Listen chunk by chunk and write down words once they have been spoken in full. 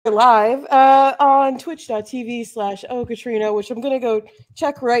Live on twitch.tv/OHCATRINA, which I'm going to go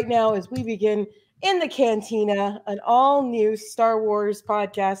check right now as we begin in the Cantina, an all-new Star Wars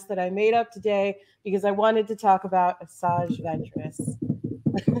podcast that I made up today because I wanted to talk about Asajj Ventress.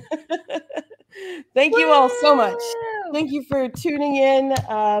 Thank you all so much. Thank you for tuning in.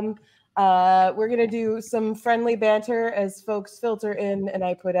 We're going to do some friendly banter as folks filter in, and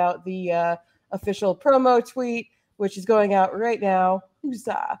I put out the official promo tweet, which is going out right now.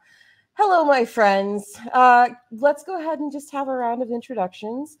 Huzzah. Hello, my friends. Let's go ahead and just have a round of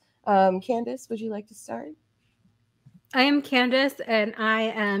introductions. Candace, would you like to start? I am Candace, and I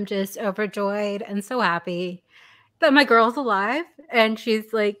am just overjoyed and so happy that my girl's alive and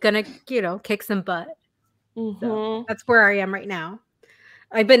she's like gonna, kick some butt. So that's where I am right now.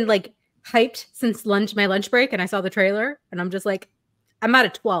 I've been like hyped since my lunch break, and I saw the trailer, and I'm just like, I'm at a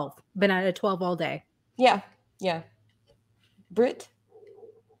 12. Been at a 12 all day. Yeah. Britt?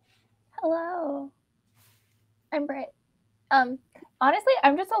 Hello. I'm Britt. Honestly,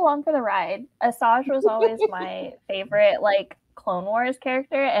 I'm just along for the ride. Asajj was always my favorite, Clone Wars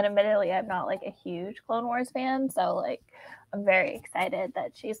character, and admittedly, I'm not, a huge Clone Wars fan, so, I'm very excited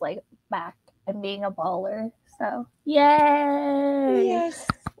that she's, back and being a baller, so, yay! Yes,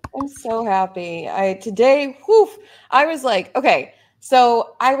 I'm so happy. Today, I was like, okay,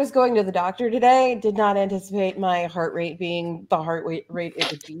 so I was going to the doctor today, did not anticipate my heart rate being the heart rate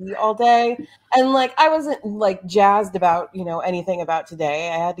it would be all day. And I wasn't jazzed about, anything about today.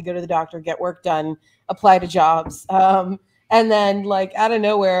 I had to go to the doctor, get work done, apply to jobs. And then out of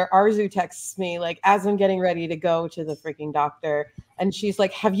nowhere, Arzu texts me as I'm getting ready to go to the freaking doctor. And she's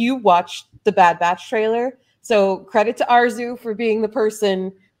like, have you watched the Bad Batch trailer? So credit to Arzu for being the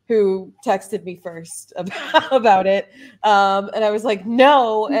person who texted me first about it. And I was like,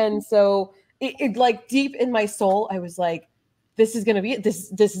 no. And so it deep in my soul, I was like, this is going to be it.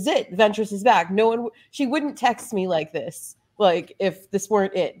 This is it. Ventress is back. She wouldn't text me like this, if this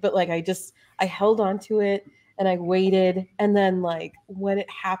weren't it. But I held on to it and I waited. And then when it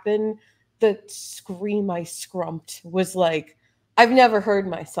happened, the scream I scrumped was I've never heard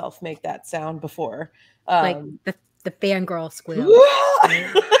myself make that sound before. The fangirl squeal.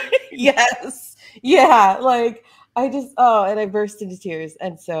 Yes. Yeah. And I burst into tears.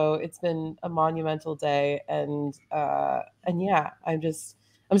 And so it's been a monumental day. And yeah, I'm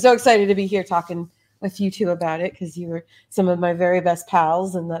so excited to be here talking with you two about it because you were some of my very best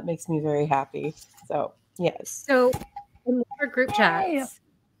pals, and that makes me very happy. So, yes. So in our group chats,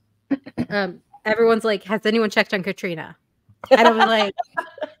 everyone's like, has anyone checked on Katrina? And I was like,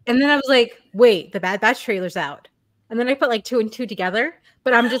 and then I was like, wait, the Bad Batch trailer's out. And then I put 2 and 2 together,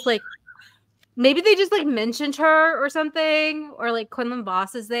 but I'm just like, maybe they just mentioned her or something, or Quinlan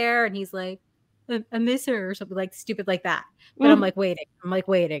Voss is there and he's like, I miss her or something stupid like that. But I'm waiting. And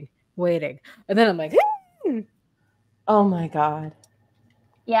then I'm like, oh my God.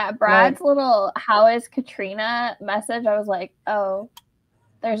 Yeah, Brad's little "how is Katrina" message, I was like, oh,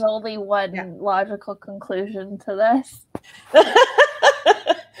 there's only one logical conclusion to this.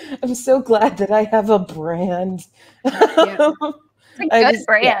 I'm so glad that I have a brand. Yeah. It's a good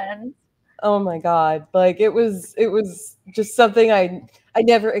brand. Yeah. Oh my God. It was just something I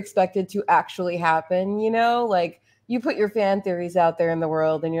never expected to actually happen, you put your fan theories out there in the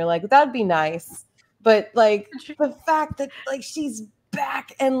world and you're like, that'd be nice. But the fact that she's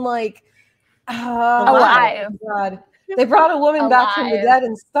back and alive. Oh God. They brought a woman back from the dead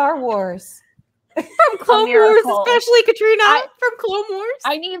in Star Wars. From Clone Wars, especially Katrina from Clone Wars.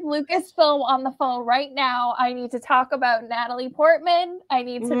 I need Lucasfilm on the phone right now. I need to talk about Natalie Portman. I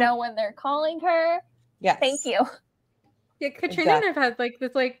need to know when they're calling her. Yes. Thank you. Yeah, Katrina and I've had this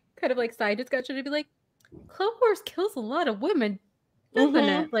kind of side discussion to be like, Clone Wars kills a lot of women, doesn't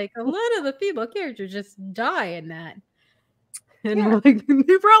it? A lot of the female characters just die in that. And we're like,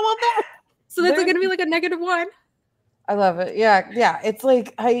 new problem there. So that's going to be a -1. I love it. Yeah. It's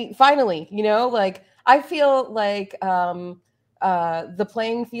I finally, I feel the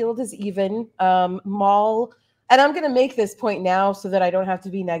playing field is even. Maul, and I'm going to make this point now so that I don't have to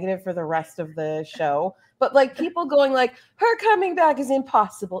be negative for the rest of the show. But people going her coming back is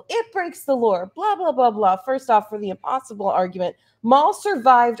impossible. It breaks the lore. Blah, blah, blah, blah. First off, for the impossible argument, Maul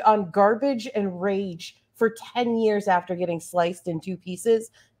survived on garbage and rage for 10 years after getting sliced in 2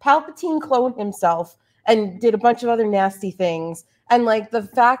 pieces. Palpatine cloned himself and did a bunch of other nasty things. And the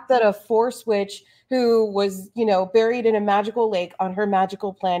fact that a Force witch who was, buried in a magical lake on her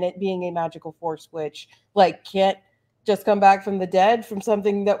magical planet, being a magical Force witch, can't just come back from the dead from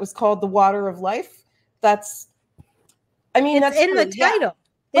something that was called the Water of Life. That's that's in the title.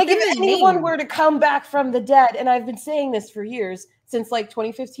 If anyone were to come back from the dead, and I've been saying this for years, since like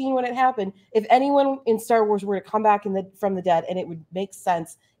 2015 when it happened. If anyone in Star Wars were to come back from the dead and it would make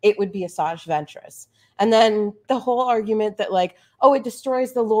sense, it would be Asajj Ventress. And then the whole argument that like, oh, it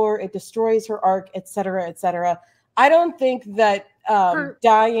destroys the lore, it destroys her arc, etc., etc. I don't think that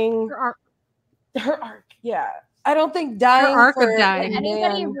dying her arc, yeah. I don't think dying her arc for of dying. Did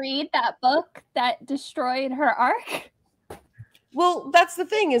anybody read that book that destroyed her arc? Well, that's the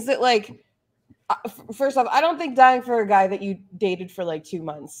thing, is that like, first off, I don't think dying for a guy that you dated for like 2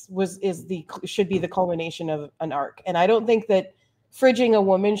 months should be the culmination of an arc. And I don't think that fridging a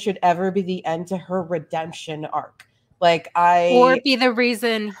woman should ever be the end to her redemption arc. Or be the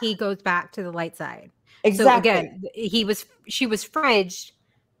reason he goes back to the light side. Exactly. So again, she was fridged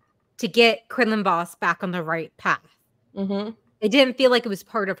to get Quinlan Vos back on the right path. Mm-hmm. It didn't feel like it was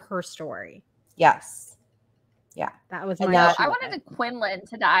part of her story. Yes. Yeah. That was I wanted a Quinlan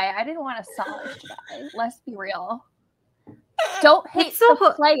to die. I didn't want Asajj to die. Let's be real. Don't hate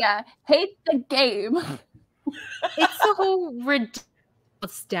the player. Hate the game. It's the whole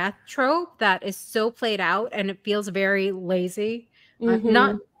ridiculous death trope that is so played out, and it feels very lazy. Mm-hmm.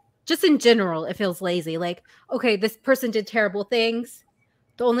 Not just in general, it feels lazy. Like, okay, this person did terrible things.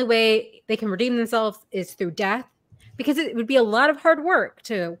 The only way they can redeem themselves is through death, because it would be a lot of hard work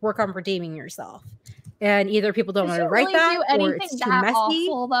to work on redeeming yourself. And either people don't want to write that, or it's too messy.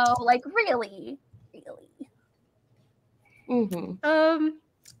 Awful, though, like really. Mm-hmm.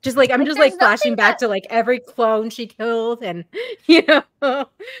 Just like I'm just like flashing back to like every clone she killed, and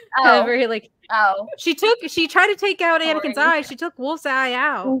every like she tried to take out Anakin's eye. She took Wolf's eye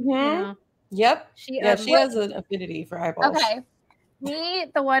out. Mm-hmm. Yep. She has an affinity for eyeballs. Okay. Me,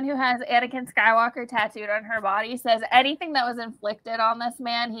 the one who has Anakin Skywalker tattooed on her body, says anything that was inflicted on this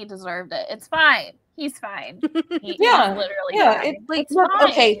man, he deserved it. It's fine. He's fine. He's literally fine.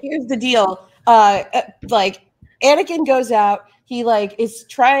 Okay, here's the deal. Like Anakin goes out. He like is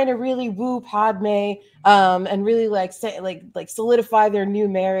trying to really woo Padme, and really like solidify their new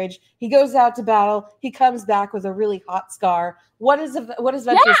marriage. He goes out to battle. He comes back with a really hot scar. What has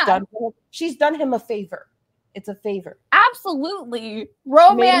Ventress done for him? She's done him a favor. It's a favor. Absolutely.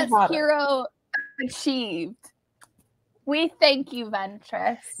 Romance hero achieved. We thank you,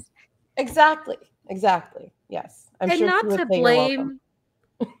 Ventress. Exactly. Yes. I'm and sure not to blame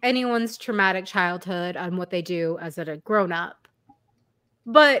anyone's traumatic childhood on what they do as a grown-up.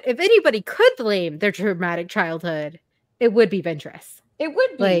 But if anybody could blame their traumatic childhood, it would be Ventress. It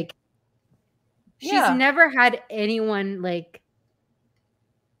would be. Like, she's never had anyone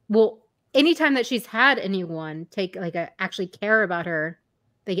anytime that she's had anyone actually care about her,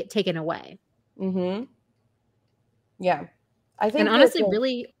 they get taken away. Mm-hmm. Yeah. I think, and honestly,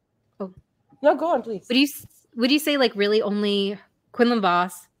 really. Oh no, go on, please. Would you say like really only Quinlan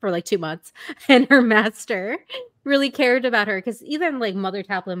Vos for like 2 months and her master really cared about her? Because even like Mother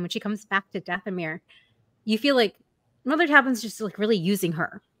Taplin, when she comes back to Dathomir, you feel like Mother Taplin's just like really using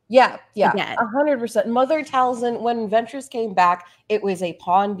her. Yeah, 100%. Mother Talzin, when Ventress came back, it was a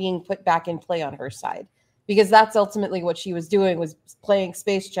pawn being put back in play on her side, because that's ultimately what she was doing, was playing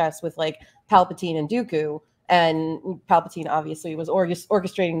space chess with like Palpatine and Dooku, and Palpatine obviously was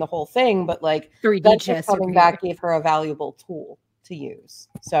orchestrating the whole thing, but like 3D chess coming back gave her a valuable tool to use.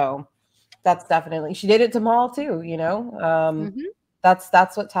 So that's definitely, she did it to Maul too,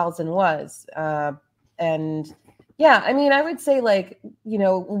 that's what Talzin was, and. Yeah, I mean, I would say like,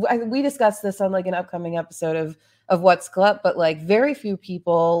 we discussed this on like an upcoming episode of What's Glut, but like very few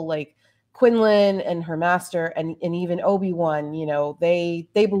people like Quinlan and her master and even Obi-Wan, they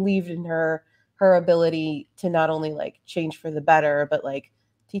believed in her ability to not only like change for the better, but like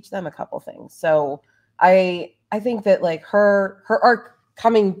teach them a couple things. So I think that like her arc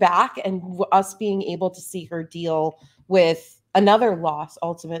coming back and us being able to see her deal with another loss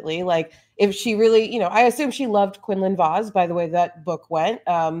ultimately, like if she really, I assume she loved Quinlan Vos by the way that book went,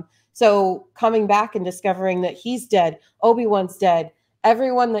 so coming back and discovering that he's dead, Obi-Wan's dead,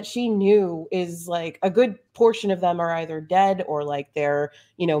 everyone that she knew is like a good portion of them are either dead or like they're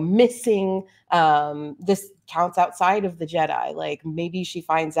missing. This counts outside of the Jedi, like maybe she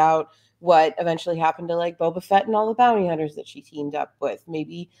finds out what eventually happened to like Boba Fett and all the bounty hunters that she teamed up with.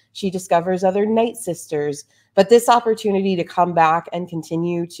 Maybe she discovers other Night Sisters. But this opportunity to come back and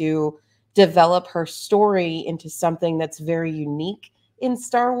continue to develop her story into something that's very unique in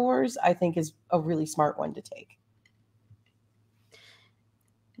Star Wars, I think is a really smart one to take.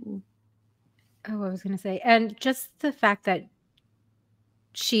 Oh, I was going to say, and just the fact that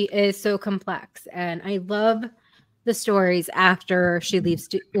she is so complex, and I love the stories after she leaves.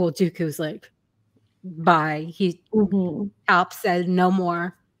 Dooku's like, bye. He Alp said no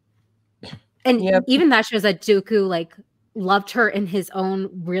more. And even that shows that Dooku like loved her in his own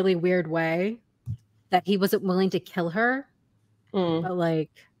really weird way, that he wasn't willing to kill her, but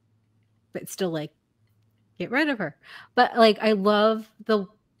still like get rid of her. But like, I love the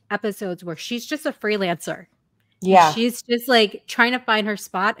episodes where she's just a freelancer. Yeah. She's just like trying to find her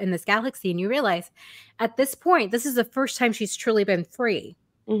spot in this galaxy. And you realize at this point, this is the first time she's truly been free.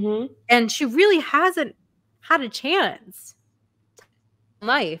 And she really hasn't had a chance in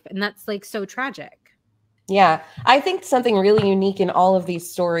life. And that's like so tragic. Yeah. I think something really unique in all of these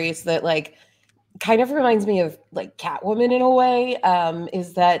stories that like kind of reminds me of like Catwoman in a way,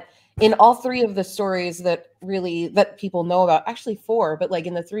 is that in all three of the stories that people know about, actually four, but like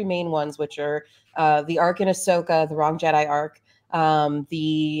in the three main ones, which are the arc in Ahsoka, the Wrong Jedi arc,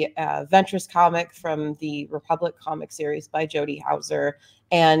 the Ventress comic from the Republic comic series by Jody Houser,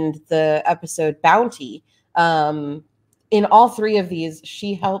 and the episode Bounty. In all three of these,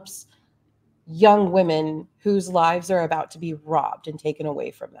 she helps young women whose lives are about to be robbed and taken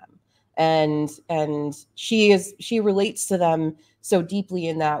away from them. And she relates to them so deeply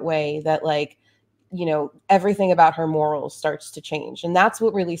in that way that, like, you know, everything about her morals starts to change. And that's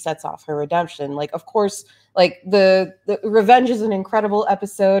what really sets off her redemption. Like, of course, like the Revenge is an incredible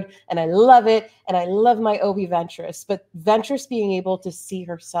episode and I love it. And I love my Obi Ventress, but Ventress being able to see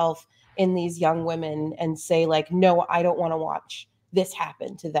herself in these young women and say like, no, I don't want to watch this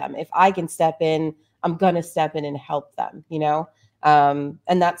happen to them. If I can step in, I'm going to step in and help them, you know? And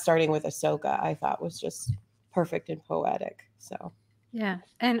that starting with Ahsoka, I thought was just perfect and poetic. So, yeah.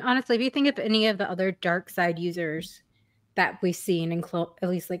 And honestly, if you think of any of the other dark side users that we've seen in at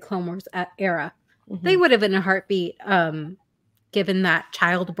least like Clone Wars era, they would have in a heartbeat given that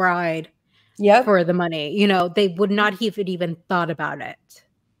child bride for the money. You know, they would not have even thought about it.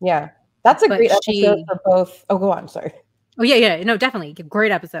 Yeah. That's a great episode for both. Oh, go on. Sorry. Oh, yeah. No, definitely.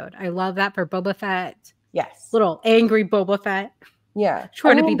 Great episode. I love that for Boba Fett. Yes. Little angry Boba Fett. Yeah.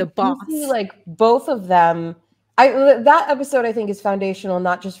 Trying to be the boss. You see, like, both of them. That episode, I think, is foundational,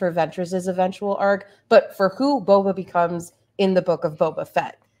 not just for Ventress's eventual arc, but for who Boba becomes in the Book of Boba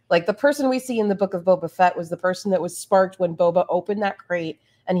Fett. Like, the person we see in the Book of Boba Fett was the person that was sparked when Boba opened that crate,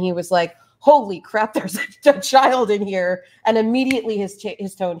 and he was like, holy crap, there's a child in here. And immediately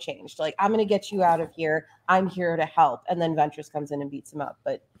his tone changed. Like, I'm going to get you out of here. I'm here to help. And then Ventress comes in and beats him up.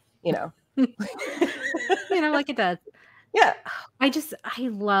 But, you know. You know, like it does. Yeah. I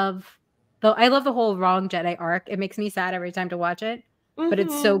love the whole Wrong Jedi arc. It makes me sad every time to watch it, but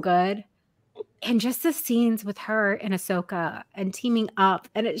it's so good. And just the scenes with her and Ahsoka and teaming up.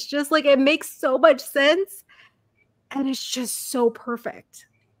 And it's just like, it makes so much sense. And it's just so perfect.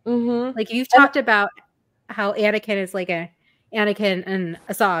 Like you've talked about how Anakin and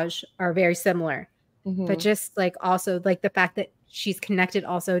Asajj are very similar, but just like also like the fact that she's connected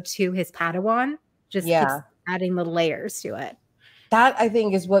also to his Padawan just keeps adding the layers to it. That I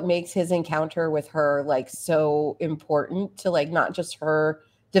think is what makes his encounter with her like so important to like not just her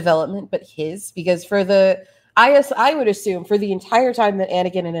development, but his, because for I would assume for the entire time that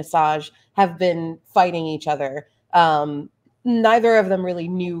Anakin and Asajj have been fighting each other, neither of them really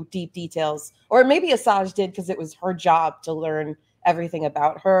knew deep details, or maybe Asajj did because it was her job to learn everything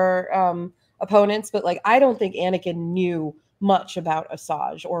about her opponents. But like, I don't think Anakin knew much about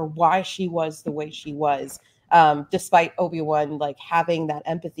Asajj or why she was the way she was, despite Obi-Wan like having that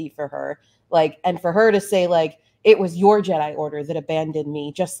empathy for her, like, and for her to say like, it was your Jedi Order that abandoned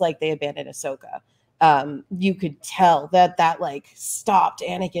me, just like they abandoned Ahsoka. You could tell that like stopped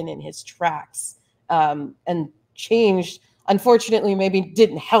Anakin in his tracks, and changed. Unfortunately, maybe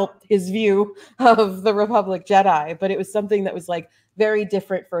didn't help his view of the Republic Jedi, but it was something that was like very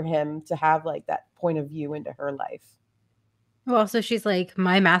different for him to have like that point of view into her life. Well, so she's like,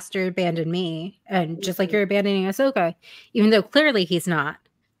 my master abandoned me, and just like you're abandoning Ahsoka, even though clearly he's not.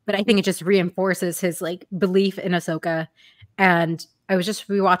 But I think it just reinforces his like belief in Ahsoka. And I was just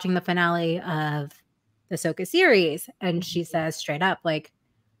rewatching the finale of the Ahsoka series, and she says straight up, like,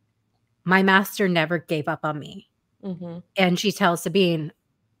 my master never gave up on me. And she tells Sabine,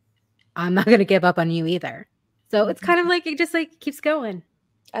 I'm not going to give up on you either. So it's kind of like, it just like keeps going.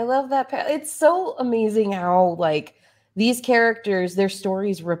 I love that. It's so amazing how like these characters, their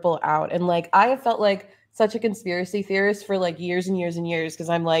stories ripple out. And like, I have felt like such a conspiracy theorist for like years and years and years. Cause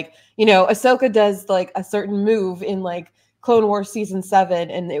I'm like, you know, Ahsoka does like a certain move in like Clone Wars season 7,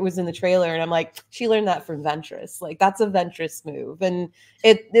 and it was in the trailer, and I'm like, she learned that from Ventress. Like, that's a Ventress move. And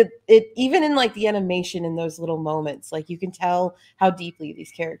it even in like the animation in those little moments, like you can tell how deeply these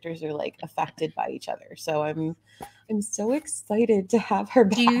characters are like affected by each other. So I'm so excited to have her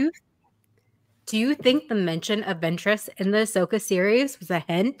back. Do you think the mention of Ventress in the Ahsoka series was a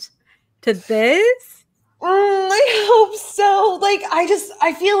hint to this? I hope so. Like,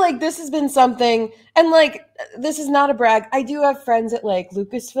 I feel like this has been something, and like, this is not a brag. I do have friends at like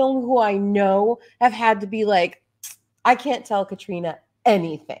Lucasfilm who I know have had to be like, I can't tell Katrina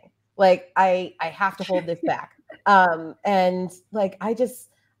anything. Like, I have to hold this back. And like,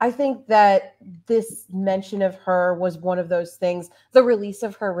 I think that this mention of her was one of those things. The release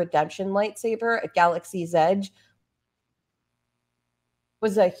of her redemption lightsaber at Galaxy's Edge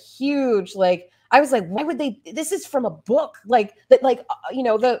was a huge, like, I was like, why would they, this is from a book like that, like,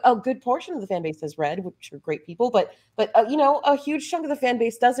 a good portion of the fan base has read, which are great people, but a huge chunk of the fan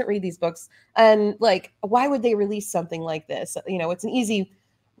base doesn't read these books. And like, why would they release something like this? It's an easy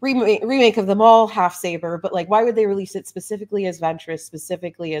remake of them all, half saber, but like, why would they release it specifically as Ventress,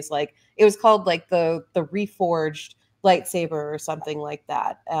 specifically as like, it was called like the reforged lightsaber or something like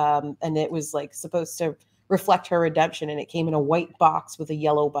that. And it was like supposed to reflect her redemption, and it came in a white box with a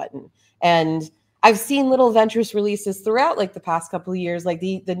yellow button. And I've seen little Ventress releases throughout like the past couple of years, like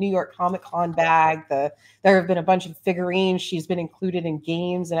the New York Comic Con bag. There have been a bunch of figurines. She's been included in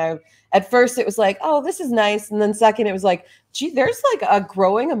games, and at first it was like, oh, this is nice, and then second it was like, gee, there's like a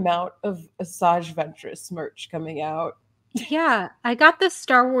growing amount of Asajj Ventress merch coming out. Yeah, I got this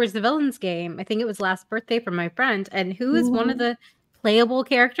Star Wars The Villains game. I think it was last birthday from my friend, and who is one of the playable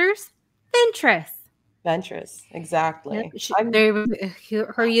characters? Ventress. Ventress, exactly.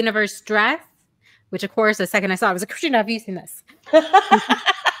 Yep. Her universe dress, which of course the second I saw it, I was like, Katrina, have you seen this?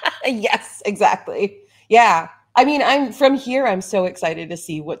 Yes, exactly. Yeah. I mean, I'm from here, I'm so excited to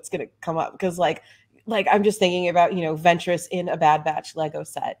see what's gonna come up, because like I'm just thinking about, Ventress in a Bad Batch Lego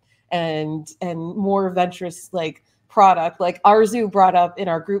set, and more Ventress like product. Like Arzu brought up in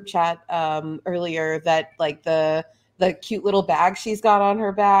our group chat earlier that like the cute little bag she's got on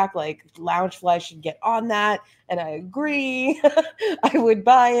her back, like Loungefly should get on that. And I agree. I would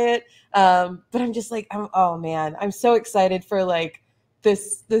buy it. But I'm just like, oh man, I'm so excited for like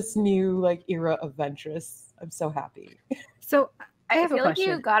this new like era of Ventress. I'm so happy. So I have feel a like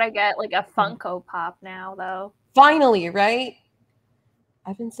question. you gotta get like a Funko Pop now, though. Finally, right?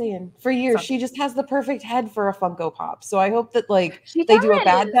 I've been saying for years, she just has the perfect head for a Funko Pop. So I hope that like they do a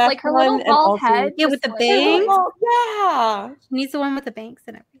Bad Batch like her one, little bald head, yeah, with the bangs. Yeah, she needs the one with the bangs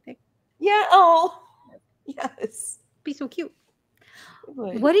and everything. Yeah. Oh, yes. Be so cute.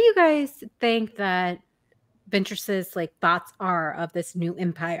 What do you guys think that Ventress's like thoughts are of this new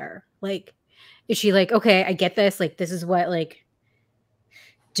empire? Like, is she like, okay, I get this. Like, this is what like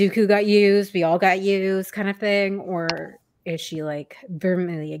Dooku got used, we all got used, kind of thing, or is she like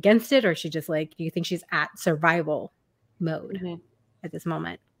vehemently against it, or is she just like, do you think she's at survival mode at this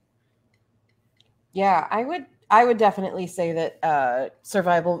moment? Yeah, I would definitely say that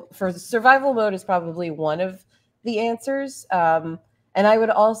survival mode is probably one of the answers. And I would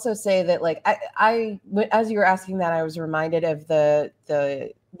also say that like I as you were asking that, I was reminded of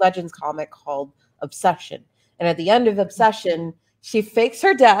the Legends comic called Obsession. And at the end of Obsession, she fakes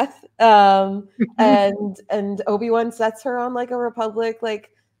her death, and Obi-Wan sets her on like a Republic like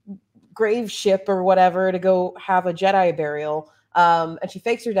grave ship or whatever to go have a Jedi burial. And she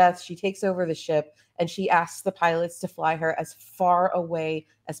fakes her death. She takes over the ship, and she asks the pilots to fly her as far away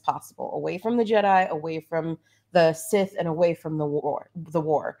as possible, away from the Jedi, away from the Sith, and away from the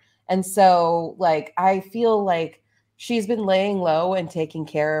war. And so, like, I feel like she's been laying low and taking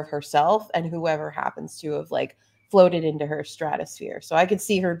care of herself and whoever happens to have like floated into her stratosphere. So I could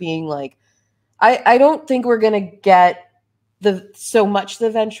see her being like, I don't think we're gonna get so much the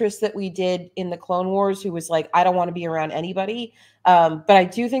Ventress that we did in the Clone Wars, who was like, I don't want to be around anybody. But I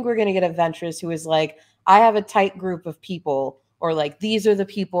do think we're gonna get a Ventress who is like, I have a tight group of people, or like these are the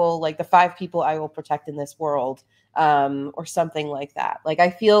people, like the 5 people I will protect in this world, or something like that. Like I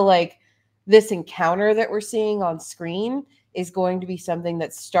feel like this encounter that we're seeing on screen is going to be something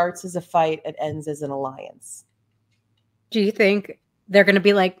that starts as a fight and ends as an alliance. Do you think they're going to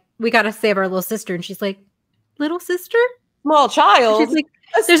be like, we got to save our little sister? And she's like, little sister? Small child? She's like,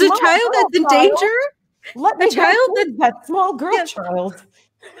 there's a child that's in danger? Let me that small girl child.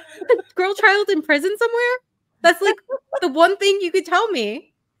 A girl child in prison somewhere? That's like the one thing you could tell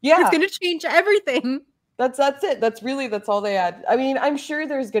me. Yeah. It's going to change everything. That's it. That's all they had. I mean, I'm sure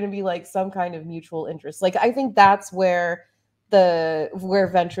there's going to be like some kind of mutual interest. Like, I think that's where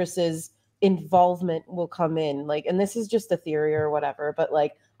Ventress's involvement will come in. Like, and this is just a theory or whatever, but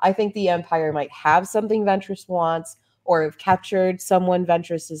like, I think the Empire might have something Ventress wants, or have captured someone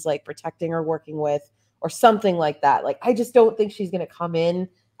Ventress is like protecting or working with, or something like that. Like, I just don't think she's going to come in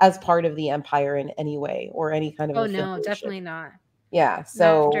as part of the Empire in any way, or any kind of. Oh no, definitely not. Yeah.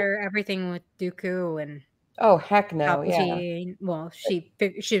 So after everything with Dooku and Oh, heck no. Yeah. Palpatine. Well,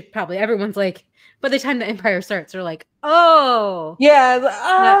 she probably everyone's like, by the time the Empire starts, they're like, oh, Yeah. that,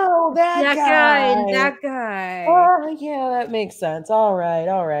 Oh, that guy and guy. that guy. Oh, yeah, that makes sense. All right.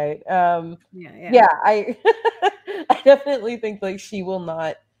 All right. Yeah. I I definitely think like she will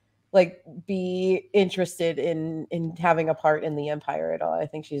not like be interested in having a part in the Empire at all. I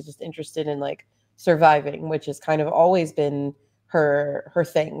think she's just interested in like surviving, which has kind of always been her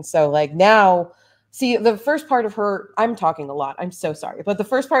thing. So like now, see, the first part of her, I'm talking a lot, I'm so sorry, but the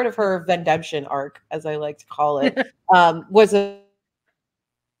first part of her Vendemption arc, as I like to call it, was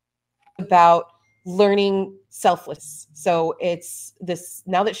about learning selfless. So it's this,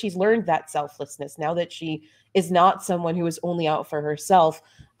 now that she's learned that selflessness, now that she is not someone who is only out for herself,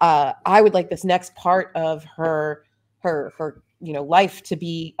 I would like this next part of her life to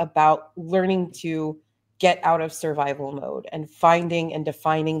be about learning to get out of survival mode and finding and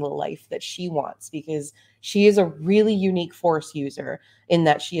defining the life that she wants, because she is a really unique force user in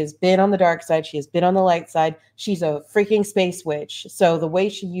that she has been on the dark side, she has been on the light side, she's a freaking space witch. So the way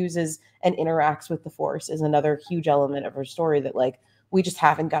she uses and interacts with the force is another huge element of her story that like we just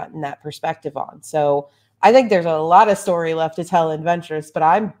haven't gotten that perspective on. So I think there's a lot of story left to tell in Ventress, but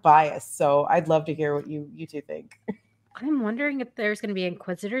I'm biased, so I'd love to hear what you two think. I'm wondering if there's going to be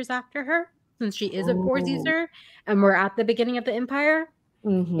Inquisitors after her, since she is a force user and we're at the beginning of the Empire.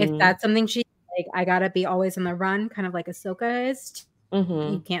 If that's something she like, I gotta be always on the run, kind of like Ahsoka is.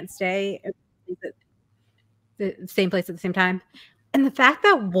 You can't stay at the same place at the same time. And the fact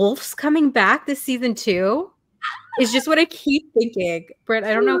that Wolf's coming back this season 2 is just what I keep thinking. Britt,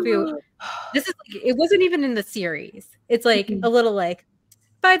 I don't know if you. This is like, it wasn't even in the series. It's like a little like,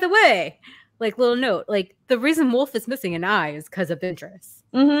 by the way, like little note, like the reason Wolf is missing an eye is because of Ventress.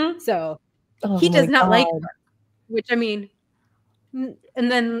 So he does not like her, which I mean, and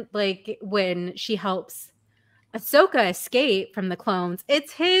then like when she helps Ahsoka escape from the clones,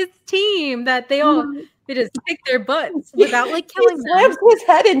 it's his team that they just kick their butts without like killing them. Slams his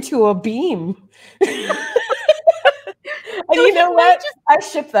head into a beam. And you know what? I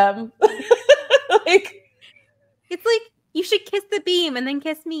ship them. Like, it's like you should kiss the beam and then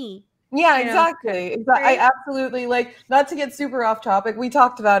kiss me. Yeah, exactly. Right? I absolutely like, not to get super off topic. We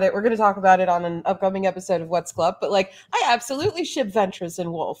talked about it. We're going to talk about it on an upcoming episode of What's Club. But like, I absolutely ship Ventress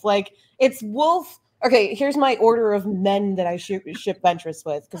and Wolf. Like, it's Wolf. Okay, here's my order of men that I ship Ventress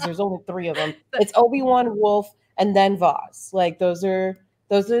with, because there's only 3 of them. It's Obi-Wan, Wolf, and then Vos. Like, those are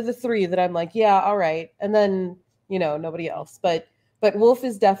the 3 that I'm like, yeah, all right. And then, you know, nobody else. But Wolf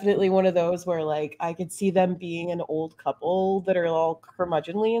is definitely one of those where like I could see them being an old couple that are all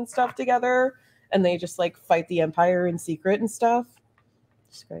curmudgeonly and stuff together, and they just like fight the Empire in secret and stuff.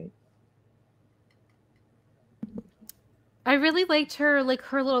 It's great. I really liked her, like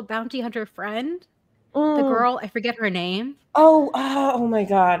her little bounty hunter friend, the girl. I forget her name. Oh my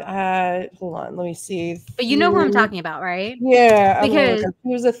god. Hold on, let me see. But you know who I'm talking about, right? Yeah, because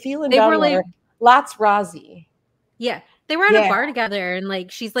he was a feeling they were like Lots Razi. Yeah. They were at a bar together, and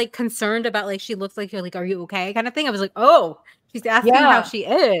like she's like concerned about like she looks like, you're like, are you okay? Kind of thing. I was like, oh, she's asking how she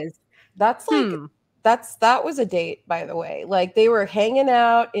is. That's like that was a date, by the way. Like they were hanging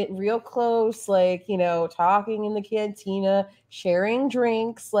out real close, like, you know, talking in the cantina, sharing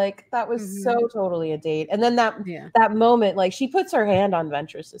drinks. Like that was so totally a date. And then that moment, like she puts her hand on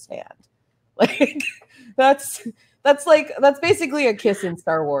Ventress's hand. Like that's basically a kiss in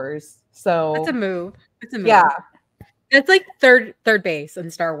Star Wars. So that's a move. It's a move. Yeah. It's like third base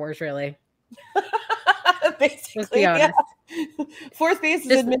in Star Wars, really. Basically, let's be honest. Yeah. 4th base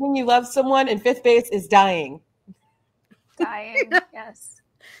is admitting you love someone, and 5th base is dying. Dying, yes,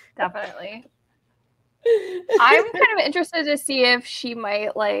 definitely. I'm kind of interested to see if she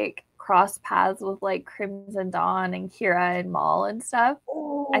might like cross paths with like Crimson Dawn and Kira and Maul and stuff.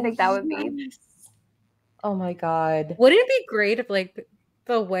 I think that would be. Oh my god! Wouldn't it be great if like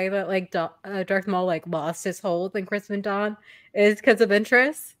the way that like Darth Maul like lost his hold in Crimson Dawn is because of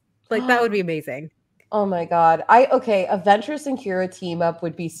Ventress? Like that would be amazing. Oh my god. A Ventress and Kira team up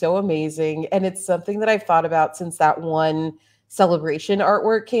would be so amazing. And it's something that I've thought about since that one Celebration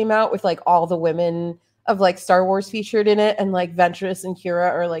artwork came out with like all the women of like Star Wars featured in it, and like Ventress and Kira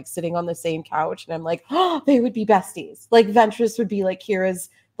are like sitting on the same couch, and I'm like, oh, they would be besties. Like Ventress would be like Kira's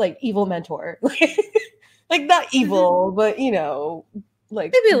like evil mentor. Like not evil, but you know,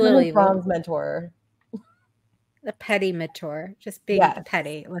 like maybe a little evil mentor. A petty mentor. Just being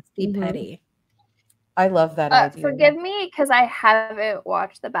petty. Let's be petty. I love that idea. Forgive me because I haven't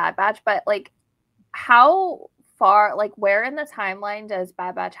watched the Bad Batch, but like how far, like where in the timeline does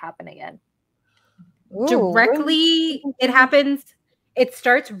Bad Batch happen again? Directly, it happens. It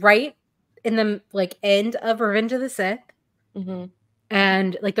starts right in the like end of Revenge of the Sith,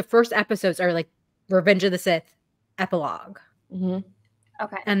 and like the first episodes are like Revenge of the Sith epilogue.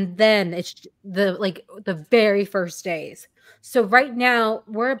 Okay. And then it's the very first days. So right now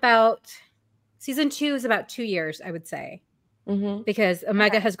we're about season 2 is about 2 years, I would say, because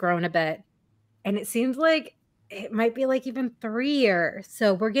Omega has grown a bit, and it seems like it might be like even 3 years.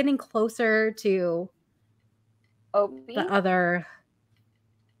 So we're getting closer to Obi? the other.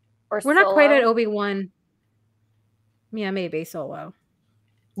 Or we're not quite at Solo? Obi-Wan. Yeah, maybe Solo.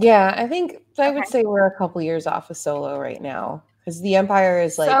 Yeah, I think I would say we're a couple years off of Solo right now, because the Empire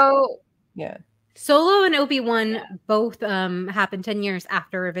is like, yeah. Solo and Obi-Wan both happened 10 years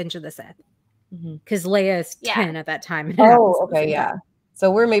after Revenge of the Sith, because Leia is 10 at that time. Oh, okay, yeah.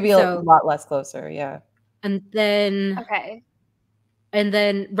 So we're maybe a lot less closer, yeah. And then and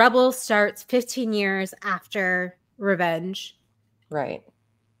then Rebels starts 15 years after Revenge. Right.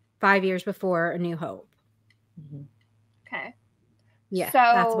 5 years before A New Hope. Okay. Yeah,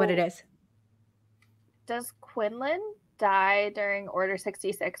 that's what it is. Does Quinlan die during Order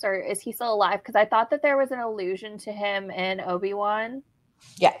 66, or is he still alive? Because I thought that there was an allusion to him in Obi-Wan.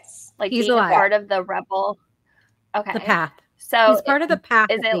 Yes. Like he's being alive. a part of the rebel. Okay. The path. So he's part of the path.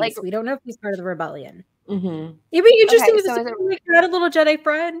 Is it like, we don't know if he's part of the rebellion. It'd be interesting so if like had a little Jedi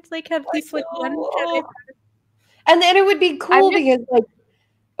friend. Like have these like one Jedi friend. And then it would be cool because like,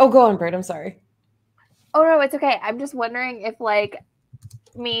 oh, go on, Britt. I'm sorry. Oh no, it's okay. I'm just wondering if like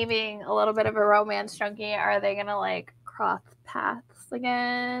me being a little bit of a romance junkie, are they gonna like cross paths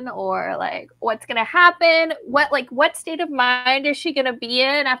again, or like what's gonna happen? What state of mind is she gonna be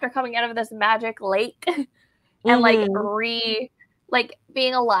in after coming out of this magic lake and like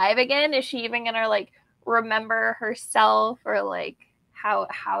being alive again? Is she even gonna like remember herself, or like how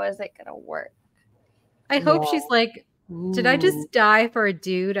is it gonna work? I hope she's like, did I just die for a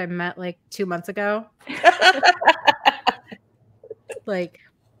dude I met like 2 months ago? Like,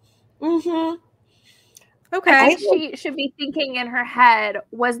 okay. I think she should be thinking in her head,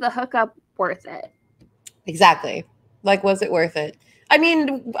 was the hookup worth it? Exactly. Like, was it worth it? I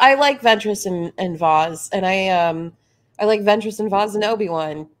mean, I like Ventress and Vaz, and I like Ventress and Vaz and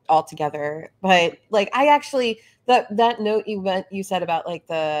Obi-Wan all together. But like, I actually that note you said about like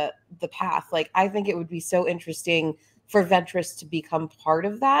the path, like I think it would be so interesting for Ventress to become part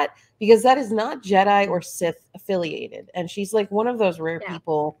of that, because that is not Jedi or Sith affiliated, and she's like one of those rare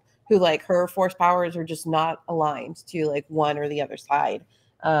people who like her force powers are just not aligned to like one or the other side.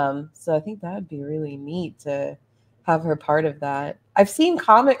 So I think that would be really neat to have her part of that. I've seen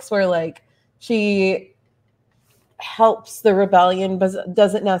comics where like she helps the rebellion but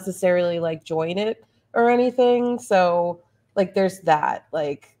doesn't necessarily like join it or anything. So like there's that,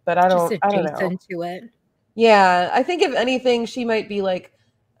 like, but I don't know. To it. Yeah, I think if anything, she might be like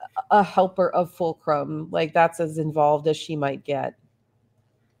a helper of Fulcrum. Like that's as involved as she might get.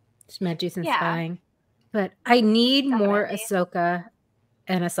 She might do some spying. But I need more Ahsoka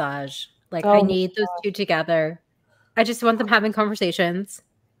and Asajj. Like I need those two together. I just want them having conversations.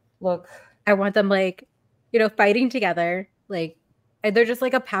 Look, I want them like, you know, fighting together. Like they're just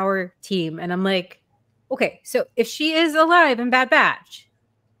like a power team. And I'm like, okay, so if she is alive in Bad Batch,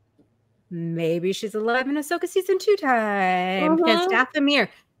 maybe she's alive in Ahsoka season 2 time. Because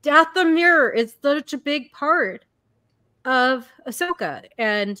Dathomir is such a big part of Ahsoka.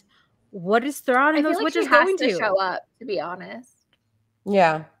 And what is Thrawn and those witches going to show up? To be honest,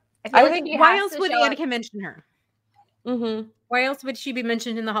 yeah. I think why else would Anakin mention her? Why else would she be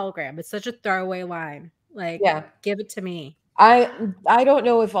mentioned in the hologram? It's such a throwaway line. Like, give it to me. I don't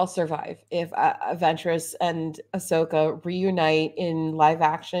know if I'll survive if Ventress and Ahsoka reunite in live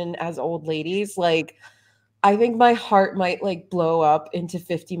action as old ladies. Like, I think my heart might like blow up into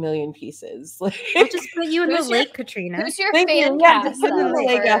 50 million pieces. Like, I'll just put you in the lake, Katrina. Who's your fan cast? Put me in the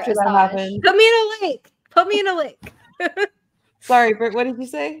lake after that happens. Put me in a lake. Put me in a lake. Sorry, Britt, what did you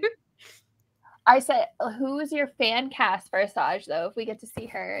say? I said, who's your fan cast for Asajj, though, if we get to see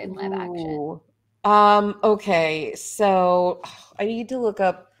her in live action? Okay, so I need to look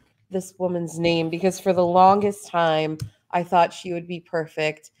up this woman's name because for the longest time I thought she would be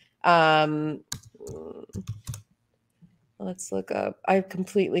perfect. Let's look up. I've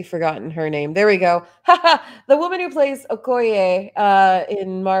completely forgotten her name. There we go. The woman who plays Okoye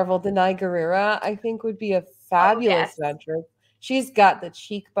in Marvel, Denai Guerrera, I think would be a fabulous Ventress. She's got the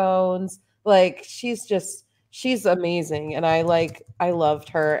cheekbones. Like she's amazing. And I loved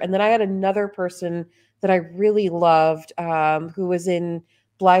her. And then I had another person that I really loved who was in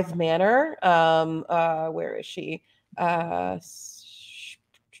Blythe Manor. Where is she?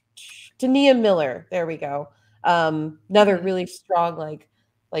 Dania Miller. There we go. Another really strong,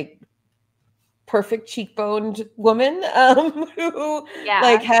 like perfect cheekboned woman who Yeah.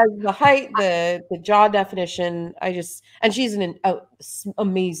 like has the height, the jaw definition. And she's an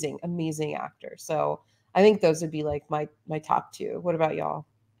amazing actor. So I think those would be like my top two. What about y'all?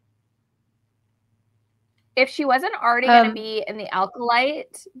 If she wasn't already going to be in the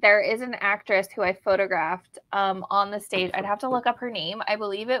Alkalite, there is an actress who I photographed on the stage. I'd have to look up her name. I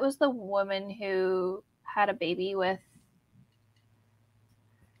believe it was the woman who had a baby with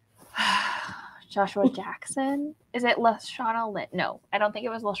Joshua Jackson. Is it Lashana Lynch? No, I don't think it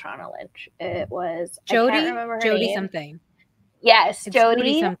was Lashana Lynch. It was Jody. I can't remember her Jody name. something. Yes, It's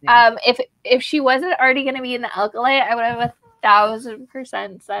Jody. something. If she wasn't already going to be in the Alkalite, I would have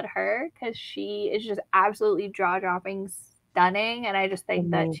 1,000% said her, because she is just absolutely jaw-dropping stunning, and I just think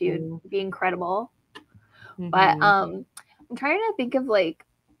that she would be incredible. But I'm trying to think of like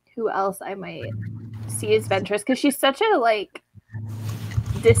who else I might see as Ventress, because she's such a like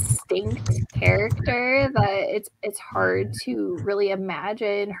distinct character that it's hard to really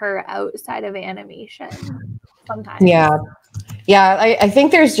imagine her outside of animation sometimes. Yeah, I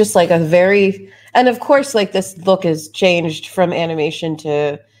think there's just like and of course, like this look has changed from animation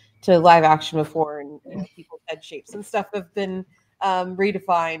to live action before, and you know, people's head shapes and stuff have been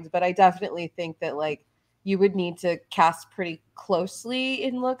redefined. But I definitely think that like you would need to cast pretty closely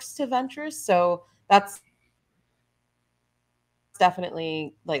in looks to Ventress. So that's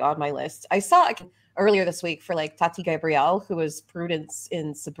definitely like on my list. I saw earlier this week for like Tati Gabrielle, who was Prudence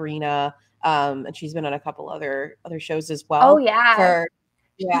in Sabrina. And she's been on a couple other shows as well. Oh yeah.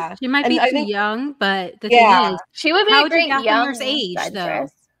 She might be too young, but the thing is, she would be a great young age Ventress.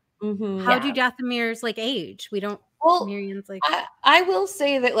 though. How do Dathomir's like age? We don't. Well, Miriam's like. I will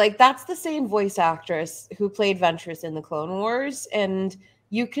say that like that's the same voice actress who played Ventress in the Clone Wars, and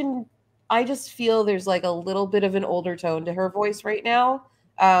I just feel there's like a little bit of an older tone to her voice right now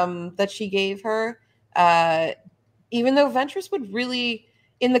that she gave her. Even though Ventress would really,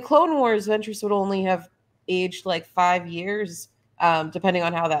 in the Clone Wars, Ventress would only have aged like 5 years, depending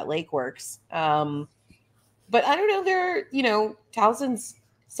on how that lake works. But I don't know, they're, Talzin's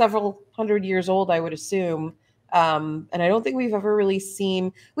several hundred years old, I would assume. And I don't think we've ever really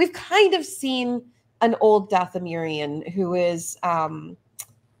we've kind of seen an old Dathomirian who is,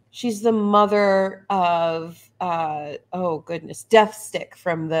 she's the mother of, Deathstick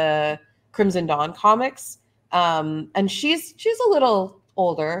from the Crimson Dawn comics. And she's a little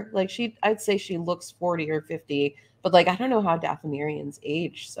older. Like I'd say she looks 40 or 50, but like, I don't know how Dathomirians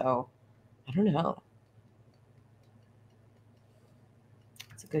age. So I don't know.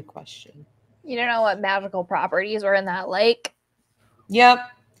 That's a good question. You don't know what magical properties were in that lake? Yep.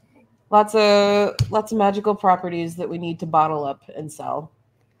 Lots of magical properties that we need to bottle up and sell.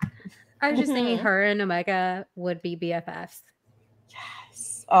 I was just thinking her and Omega would be BFFs.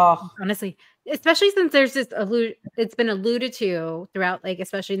 Yes. Oh, honestly, especially since there's this it's been alluded to throughout, like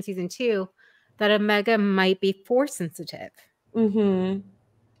especially in season 2, that Omega might be force sensitive. And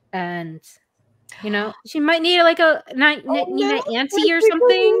she might need like an auntie or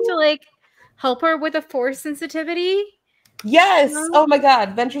something to like help her with a force sensitivity. Yes. Oh my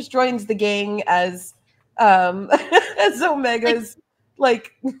God. Ventress joins the gang as as Omega's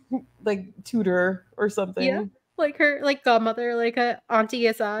like tutor or something. Yeah. Like her like godmother, like a Auntie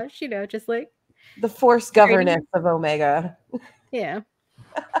Asajj, just like the force governess of Omega. Yeah.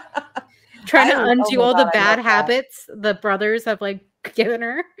 Trying to undo all the bad habits the brothers have like given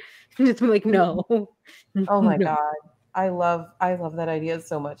her. Just like, no. Oh my God. I love that idea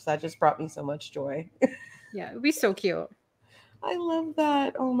so much. That just brought me so much joy. Yeah, it'd be so cute. I love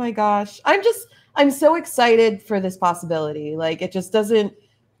that. Oh my gosh. I'm so excited for this possibility. Like it just doesn't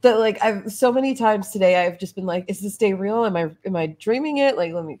I've so many times today I've just been like, is this day real? Am I dreaming it?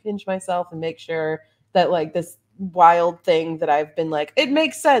 Like, let me pinch myself and make sure that like this wild thing that I've been like, it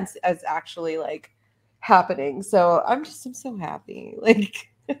makes sense as actually like happening. So I'm so happy. Like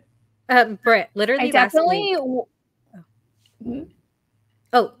Britt, literally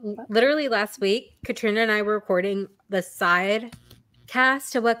literally last week, Katrina and I were recording the side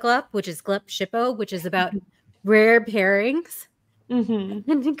cast to What Glup, which is Glup Shippo, which is about rare pairings.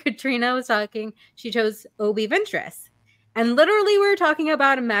 And Katrina was talking, she chose Obi Ventress. And literally we were talking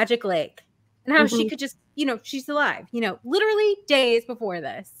about a magic lake and how she could just, she's alive, literally days before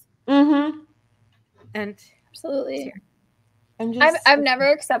this. And absolutely. I've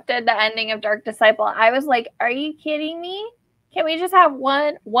never accepted the ending of Dark Disciple. I was like, are you kidding me? Can we just have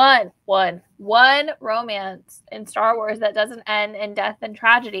one romance in Star Wars that doesn't end in death and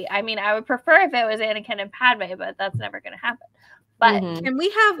tragedy? I mean, I would prefer if it was Anakin and Padme, but that's never going to happen. But can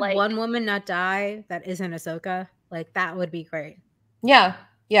we have one woman not die that isn't Ahsoka? Like, that would be great. Yeah.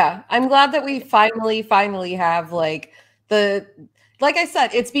 Yeah, I'm glad that we finally have like like I said,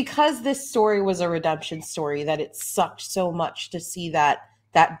 it's because this story was a redemption story that it sucked so much to see that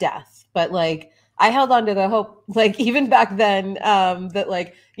death. But like I held on to the hope, like even back then, that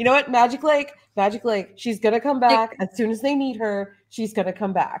like, you know what, Magic Lake, she's gonna come back as soon as they need her, she's gonna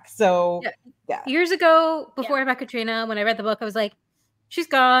come back. So yeah. Years ago, before I met Katrina, when I read the book, I was like, she's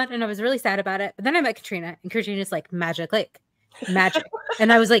gone, and I was really sad about it. But then I met Katrina, and Katrina's like, Magic Lake. Magic.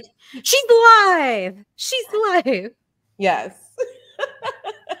 And I was like, she's alive. She's alive. Yes.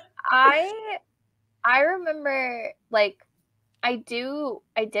 I remember like I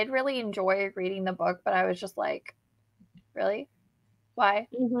did really enjoy reading the book, but I was just like, really? Why?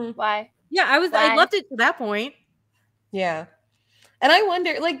 Mm-hmm. Why? Yeah, I loved it to that point. Yeah. And I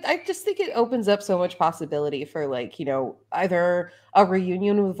wonder, like, I just think it opens up so much possibility for, like, you know, either a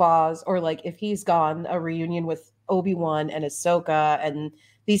reunion with Vaz or, like, if he's gone, a reunion with Obi-Wan and Ahsoka and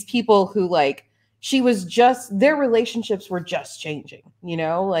these people who, like, their relationships were just changing, you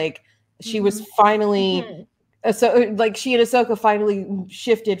know? Like, she was finally, so like, she and Ahsoka finally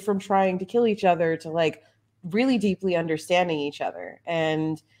shifted from trying to kill each other to, like, really deeply understanding each other.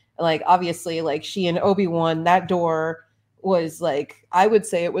 And, like, obviously, like, she and Obi-Wan, that door was like, I would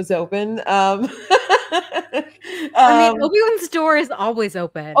say it was open. I mean, Obi-Wan's door is always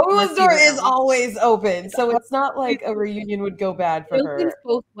open. Obi-Wan's door is always open, so it's not like a reunion would go bad for her. It opens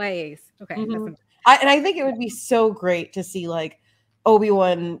both ways. Okay. And I think it would be so great to see like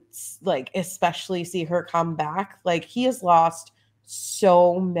Obi-Wan, like especially see her come back. Like he has lost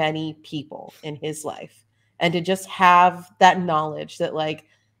so many people in his life, and to just have that knowledge that like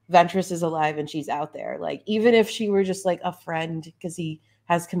Ventress is alive and she's out there. Like, even if she were just like a friend because he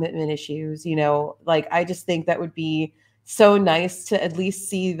has commitment issues, you know, like I just think that would be so nice to at least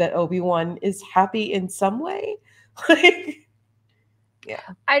see that Obi-Wan is happy in some way. Like, yeah.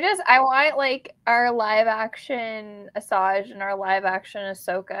 I want like our live action Asajj and our live action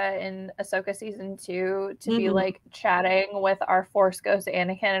Ahsoka in Ahsoka season 2 to be like chatting with our Force Ghost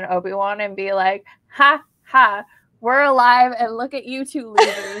Anakin and Obi-Wan and be like, ha ha, we're alive and look at you two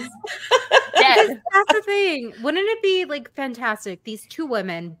losers. Dead. That's the thing. Wouldn't it be like fantastic? These two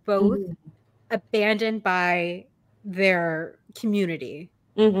women both abandoned by their community,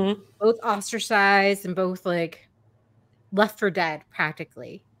 both ostracized and both like left for dead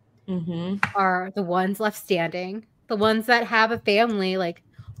practically, are the ones left standing. The ones that have a family, like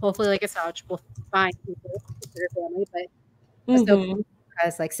hopefully like Asajj will find people for their family, but Ahsoka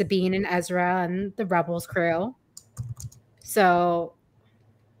has like Sabine and Ezra and the Rebels crew. So,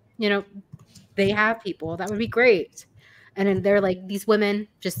 you know, they have people. That would be great. And then they're like these women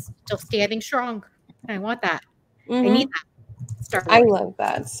just still standing strong. I want that. I need that. I love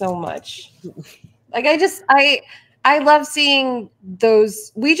that so much. Like I love seeing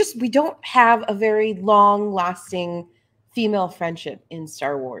those. We don't have a very long lasting female friendship in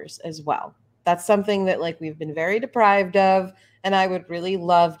Star Wars as well. That's something that like we've been very deprived of, and I would really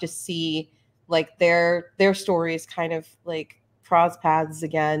love to see like their stories kind of like cross paths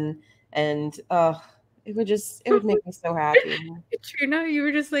again. And it would make me so happy. Katrina, you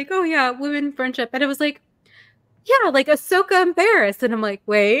were just like, oh yeah, women friendship. And it was like, yeah, like Ahsoka and Barris. And I'm like,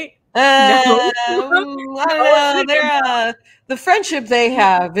 wait. I don't know. The friendship they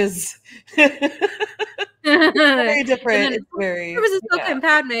have is very different. It's very. There was Ahsoka and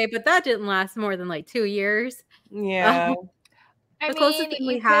Padme, but that didn't last more than like 2 years. Yeah. The closest thing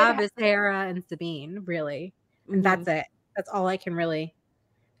we have is Hera and Sabine, really. And that's it. That's all I can really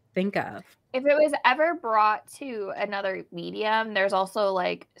think of. If it was ever brought to another medium, there's also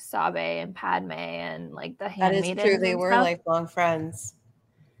like Sabe and Padme and like the Handmaidens. That is true. They were lifelong friends.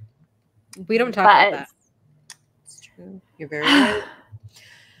 We don't talk about that. It's true. You're very right.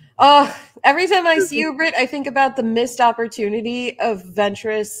 Oh, every time I see you, Britt, I think about the missed opportunity of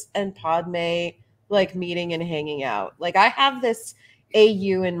Ventress and Padme like meeting and hanging out. Like I have this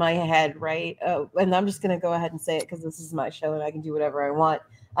AU in my head, right? And I'm just gonna go ahead and say it because this is my show and I can do whatever I want.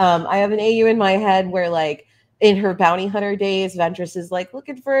 I have an AU in my head where like in her bounty hunter days, Ventress is like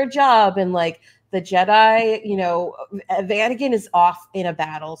looking for a job, and like the Jedi, you know, Anakin is off in a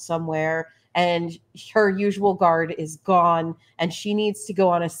battle somewhere and her usual guard is gone and she needs to go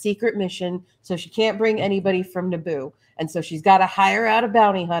on a secret mission, so she can't bring anybody from Naboo. And so she's got to hire out a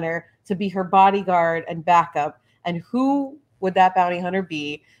bounty hunter to be her bodyguard and backup. And who would that bounty hunter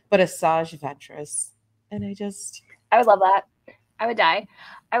be but Asajj Ventress? And I would love that. I would die.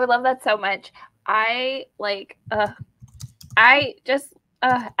 I would love that so much. I like ever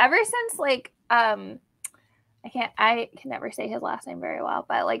since like I can never say his last name very well,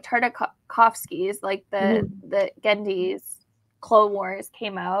 but like Tartakovsky's like the Gendy's Clone Wars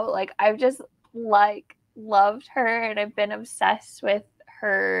came out, like I've just like loved her, and I've been obsessed with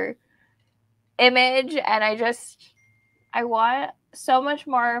her image, and I want so much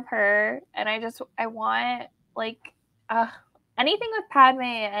more of her, and I want like anything with Padme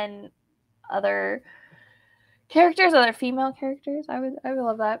and other characters, other female characters. I would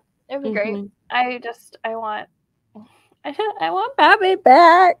love that. It would be great. I want Padme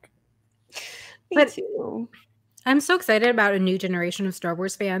back. Me too. I'm so excited about a new generation of Star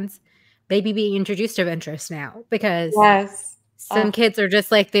Wars fans maybe being introduced to Ventress now, because some kids are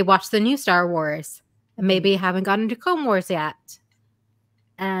just like, they watch the new Star Wars and maybe haven't gotten into Clone Wars yet.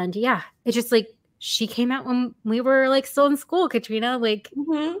 And yeah, it's just like, she came out when we were like still in school, Katrina. Like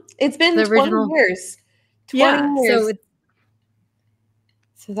it's been the 20 years. 20 years.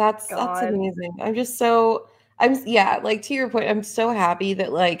 So that's amazing. Like to your point, I'm so happy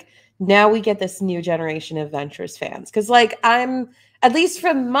that like now we get this new generation of Ventress fans. Because like at least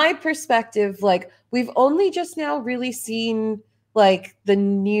from my perspective, like we've only just now really seen like the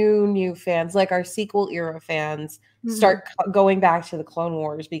new fans, like our sequel era fans start going back to the Clone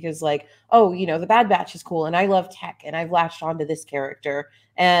Wars, because like, oh, you know, the Bad Batch is cool and I love tech and I've latched onto this character.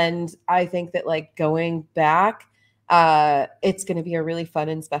 And I think that like going back, it's going to be a really fun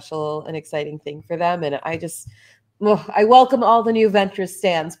and special and exciting thing for them. And I welcome all the new Ventress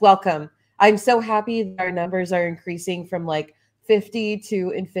stands. Welcome. I'm so happy that our numbers are increasing from like 50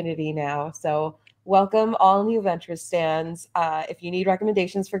 to infinity now. So welcome all new Ventress stands. If you need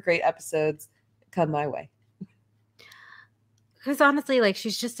recommendations for great episodes, come my way. Because honestly, like,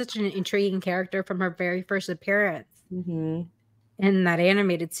 she's just such an intriguing character from her very first appearance in that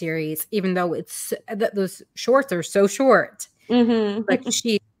animated series, even though those shorts are so short. Like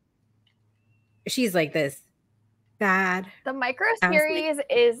she's like this bad. The micro series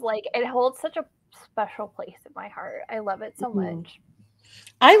is like, it holds such a special place in my heart. I love it so much.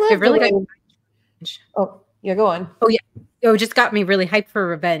 I love it really the way. Oh yeah, go on. Oh yeah, it just got me really hyped for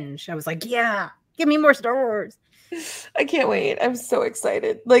revenge. I was like, yeah, give me more Star Wars. I can't wait. I'm so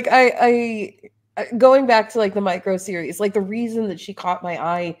excited. Like I going back to like the micro series, like the reason that she caught my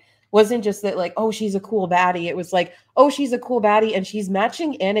eye wasn't just that like, oh, she's a cool baddie. It was like, oh, she's a cool baddie and she's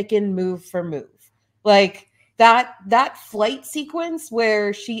matching Anakin move for move. Like that flight sequence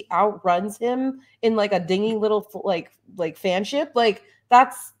where she outruns him in like a dingy little like fan ship, like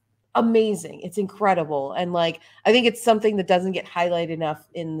that's amazing. It's incredible. And like I think it's something that doesn't get highlighted enough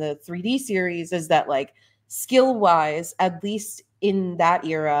in the 3D series, is that like skill wise, at least in that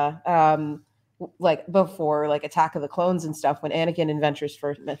era, like before like Attack of the Clones and stuff, when Anakin and Ventress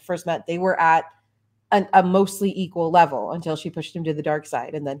first met, they were at a mostly equal level until she pushed him to the dark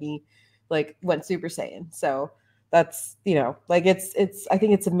side, and then he like went Super Saiyan. So that's, you know, like it's I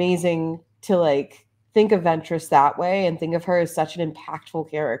think it's amazing to like think of Ventress that way and think of her as such an impactful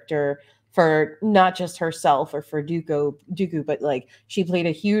character for not just herself or for Dooku, but like she played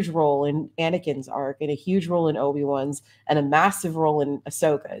a huge role in Anakin's arc and a huge role in Obi-Wan's and a massive role in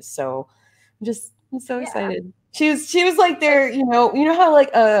Ahsoka's. So I'm so excited. She was like there, you know how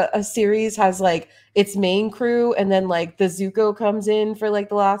like a series has like its main crew and then like the Zuko comes in for like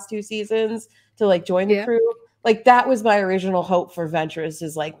the last 2 seasons to like join the crew. Like that was my original hope for Ventress,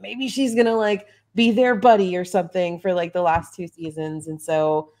 is like maybe she's gonna like be their buddy or something for like the last 2 seasons. And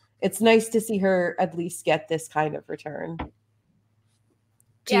so it's nice to see her at least get this kind of return.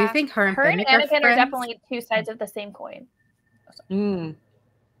 Do you think her and Anakin are definitely 2 sides of the same coin?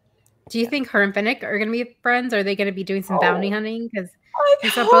 Do you think her and Fennec are going to be friends? Are they going to be doing some bounty hunting? Because we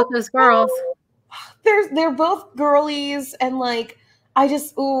saw both those girls. They're both girlies, and like I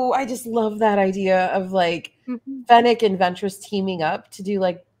just love that idea of like Fennec and Ventress teaming up to do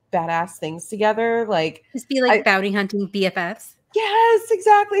like badass things together. Like just be like bounty hunting BFFs. Yes,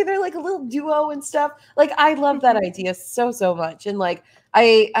 exactly. They're like a little duo and stuff. Like I love that idea so much. And like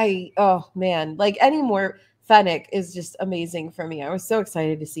I oh man, like any more Fennec is just amazing for me. I was so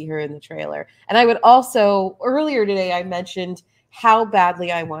excited to see her in the trailer. And I would also, earlier today, I mentioned how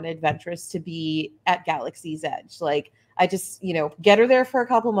badly I wanted Ventress to be at Galaxy's Edge. Like I just, you know, get her there for a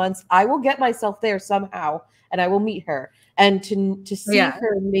couple months. I will get myself there somehow and I will meet her. And to see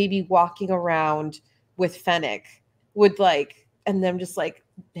her maybe walking around with Fennec would like, and them just like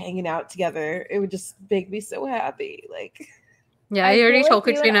hanging out together, it would just make me so happy. Like, yeah, I already told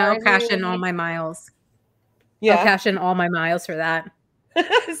Katrina I'll cash in all my miles. Yeah, I'll cash in all my miles for that.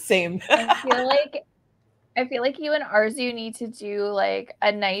 Same. I feel like you and Arzu need to do like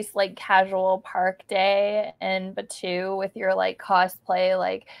a nice like casual park day in Batu with your like cosplay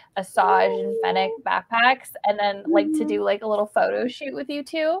like Asajj and Fennec backpacks, and then like to do like a little photo shoot with you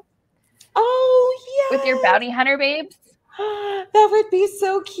two. Oh yeah, with your bounty hunter babes. That would be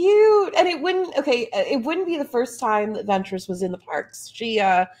so cute. And it wouldn't be the first time that Ventress was in the parks. She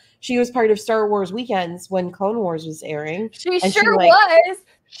was part of Star Wars weekends when Clone Wars was airing. She and sure was.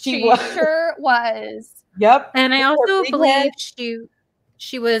 She was. sure was. Yep. And I also believe head.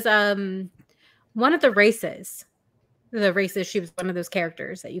 she was one of the races. The races, she was one of those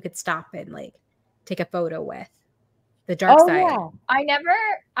characters that you could stop and like take a photo with. The dark side. Yeah.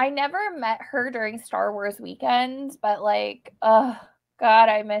 I never met her during Star Wars weekends, but like, God,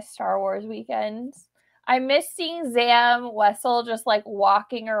 I miss Star Wars weekends. I miss seeing Zam Wessel just like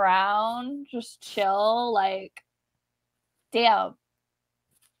walking around, just chill. Like, damn.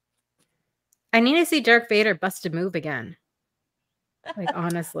 I need to see Darth Vader bust a move again. Like,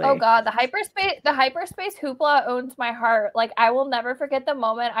 honestly. Oh God, the hyperspace hoopla owns my heart. Like, I will never forget the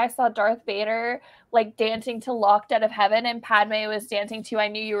moment I saw Darth Vader like dancing to Locked Out of Heaven and Padme was dancing to I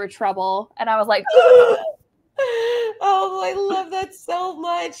Knew You Were Trouble. And I was like, oh, I love that so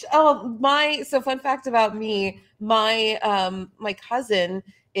much. So fun fact about me, my cousin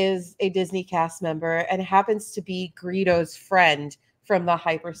is a Disney cast member and happens to be Greedo's friend from the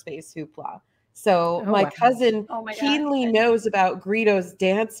hyperspace hoopla. So my cousin keenly knows about Greedo's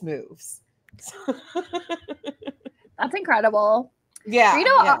dance moves. That's incredible. Yeah,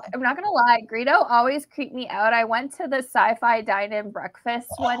 Greedo, I'm not gonna lie, Greedo always creeped me out. I went to the sci-fi dine-in breakfast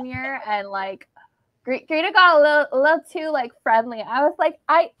one year and like Greedo got a little too like friendly. I was like,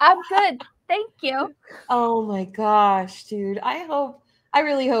 I'm good. Thank you. Oh my gosh, dude. I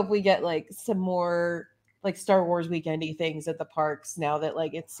really hope we get like some more like Star Wars weekendy things at the parks now that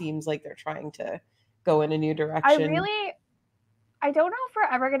like it seems like they're trying to go in a new direction. I don't know if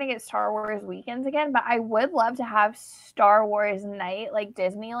we're ever gonna get Star Wars weekends again, but I would love to have Star Wars night like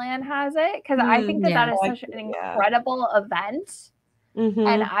Disneyland has it, because I think that is such an incredible event. Mm-hmm.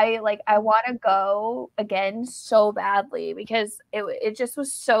 And I want to go again so badly because it just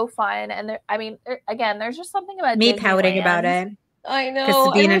was so fun. And there's just something about me pouting about it. I know. Because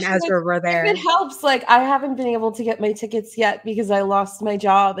Sabine and Ezra were there. If it helps, like I haven't been able to get my tickets yet because I lost my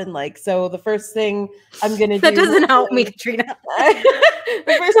job, and like so the first thing I'm gonna do that doesn't help me, Katrina.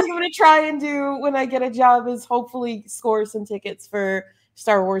 The first thing I'm gonna try and do when I get a job is hopefully score some tickets for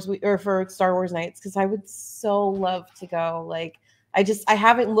Star Wars for Star Wars nights, because I would so love to go. Like I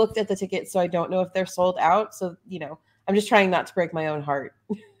haven't looked at the tickets, so I don't know if they're sold out. So I'm just trying not to break my own heart.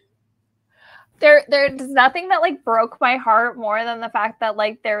 There's nothing that like broke my heart more than the fact that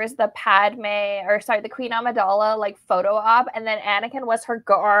like there was the the Queen Amidala like photo op, and then Anakin was her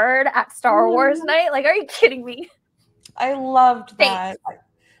guard at Star Wars night. Like, are you kidding me? I loved that.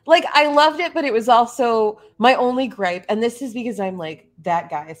 Like, I loved it, but it was also my only gripe, and this is because I'm like that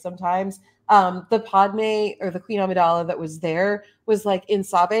guy sometimes. The Padme or the Queen Amidala that was there was like in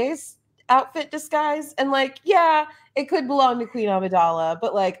Sabe's outfit disguise, and like, yeah, it could belong to Queen Amidala,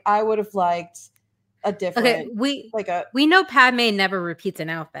 but like I would have liked a different. Okay, we know Padme never repeats an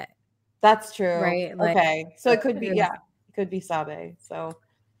outfit. That's true, right? Like, okay, so it could be it could be Sabe. So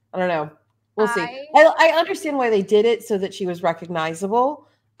I don't know. We'll see. I understand why they did it so that she was recognizable,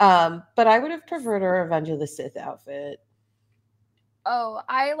 but I would have preferred her Revenge of the Sith outfit. Oh,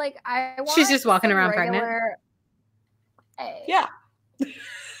 I want. She's just walking around pregnant. Yeah.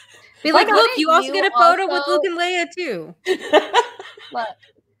 Be like, look, you also get a photo with Luke and Leia too. Look,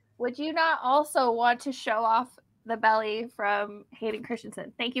 would you not also want to show off the belly from Hayden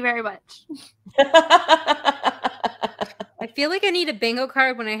Christensen? Thank you very much. I feel like I need a bingo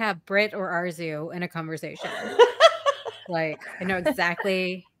card when I have Britt or Arzu in a conversation. Like, I know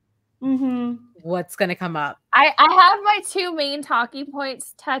exactly what's going to come up. I have my two main talking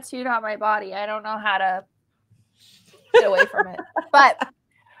points tattooed on my body. I don't know how to get away from it. But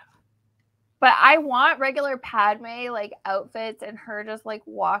I want regular Padme like outfits and her just like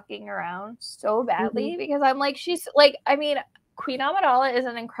walking around so badly because I'm like, she's like, I mean, Queen Amidala is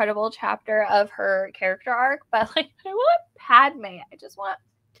an incredible chapter of her character arc, but like I want Padme. I just want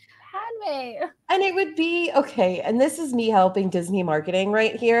Padme. And it would be okay. And this is me helping Disney marketing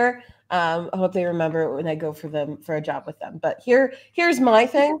right here. I hope they remember it when I go for a job with them. But here's my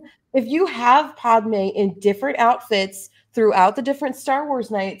thing. If you have Padme in different outfits throughout the different Star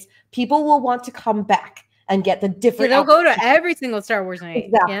Wars nights, people will want to come back and get the different. They'll go to every single Star Wars night.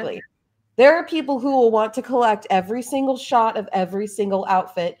 Exactly. Yeah. There are people who will want to collect every single shot of every single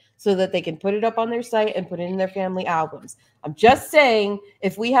outfit so that they can put it up on their site and put it in their family albums. I'm just saying,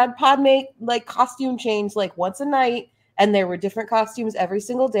 if we had Padme like costume change like once a night and there were different costumes every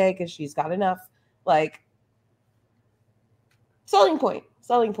single day because she's got enough, like selling point.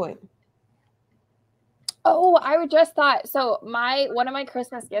 Oh, I just thought so. One of my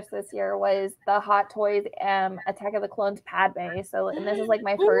Christmas gifts this year was the Hot Toys Attack of the Clones Padme. So, and this is like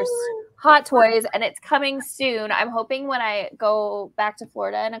my first Hot Toys, and it's coming soon. I'm hoping when I go back to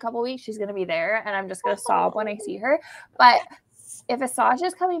Florida in a couple weeks, she's gonna be there, and I'm just gonna sob when I see her. But if Asajj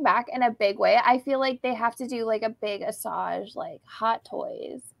is coming back in a big way, I feel like they have to do like a big Asajj like Hot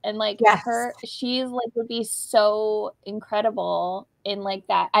Toys, and like she's like would be so incredible in like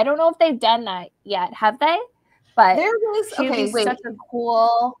that. I don't know if they've done that yet, have they? But there was such a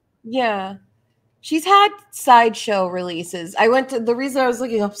cool. Yeah, she's had sideshow releases. The reason I was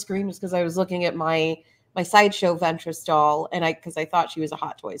looking up Scream is because I was looking at my sideshow Ventress doll, and because I thought she was a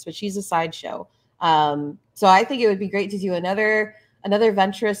Hot Toys, but she's a sideshow. So I think it would be great to do another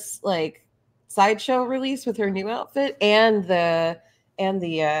Ventress like sideshow release with her new outfit and the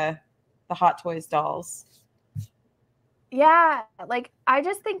Hot Toys dolls. Yeah, like I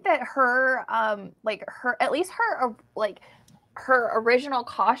just think that her like her at least her like her original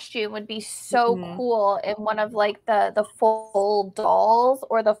costume would be so cool in one of like the full dolls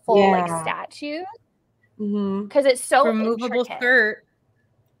or the full like statues. Because it's so removable intricate. skirt.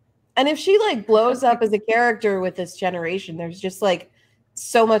 And if she like blows up as a character with this generation, there's just like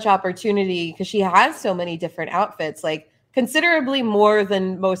so much opportunity because she has so many different outfits, like considerably more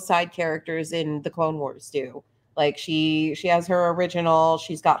than most side characters in the Clone Wars do. Like she has her original,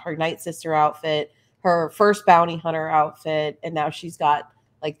 she's got her Night Sister outfit, her first bounty hunter outfit, and now she's got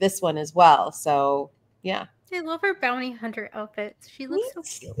like this one as well. So yeah. I love her bounty hunter outfits. She looks so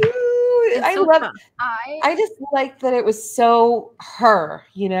cute. I just like that it was so her,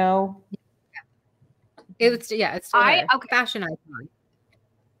 you know. It's fashion icon.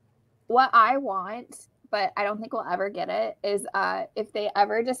 What I want, but I don't think we'll ever get it, is if they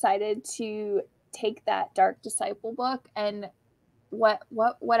ever decided to take that Dark Disciple book and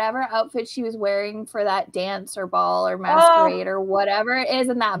whatever outfit she was wearing for that dance or ball or masquerade or whatever it is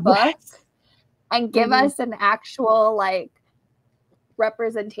in that book, and give us an actual like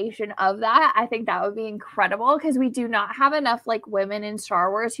representation of that. I think that would be incredible because we do not have enough like women in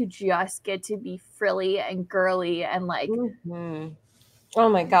Star Wars who just get to be frilly and girly and like oh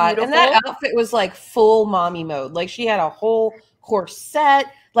my god, beautiful. And that outfit was like full mommy mode. Like she had a whole corset,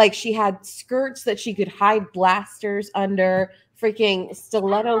 like she had skirts that she could hide blasters under, freaking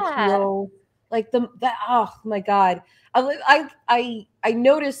stiletto heels, like oh my god. I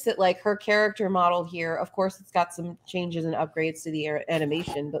noticed that like her character model here, of course it's got some changes and upgrades to the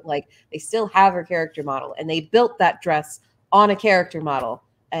animation, but like they still have her character model and they built that dress on a character model.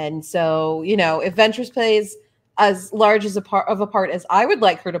 And so, you know, if Ventress plays as large as a part as I would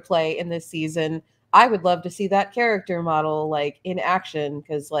like her to play in this season, I would love to see that character model like in action,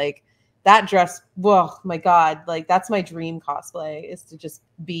 because like that dress, whoa, my god, like that's my dream cosplay, is to just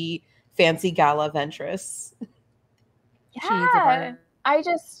be fancy gala Ventress. Yeah, I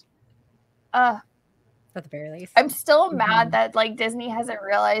just at the very least, I'm still mad that like Disney hasn't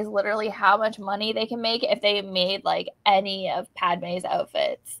realized literally how much money they can make if they made like any of Padme's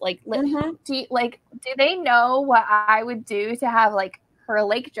outfits. Like, do they know what I would do to have like her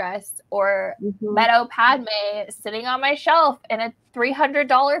lake dress or Meadow Padme sitting on my shelf in a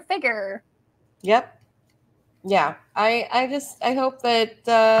 $300 figure? Yep. Yeah, I hope that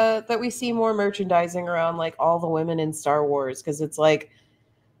that we see more merchandising around like all the women in Star Wars, because it's like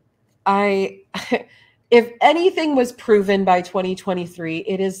if anything was proven by 2023,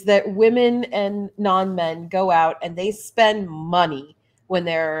 it is that women and non-men go out and they spend money when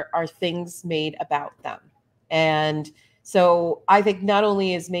there are things made about them. And so I think not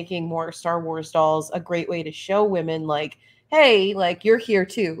only is making more Star Wars dolls a great way to show women like, hey, like you're here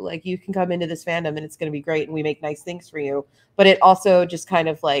too, like you can come into this fandom and it's going to be great and we make nice things for you, but it also just kind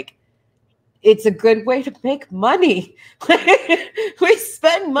of like, it's a good way to make money. We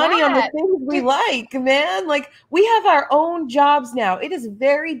spend money on the things we like, man. Like we have our own jobs now. It is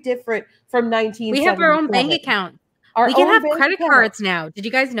very different from 1977. We have our own bank account. We can have credit cards now. Did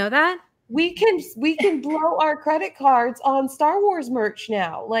you guys know that? We can blow our credit cards on Star Wars merch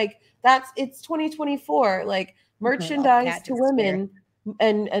now. Like it's 2024. Like merchandise to women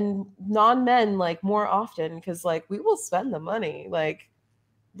and non-men like more often, because like we will spend the money. Like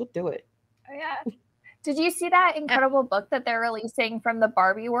we'll do it. Yeah. Did you see that incredible book that they're releasing from the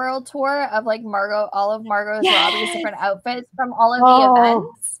Barbie World tour of like all of Margot's Robbie's different outfits from all of the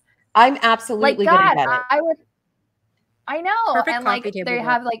events? I'm absolutely gonna get it. I know. Perfect. And like they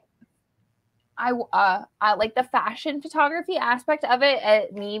have like I like the fashion photography aspect of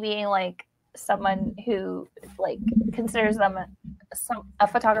it, me being like someone who like considers them a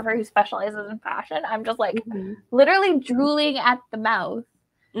photographer who specializes in fashion. I'm just like literally drooling at the mouth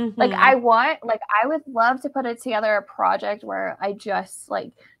Like, Mhm. I would love to put it together a project where I just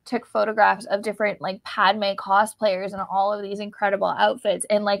like took photographs of different like Padme cosplayers and all of these incredible outfits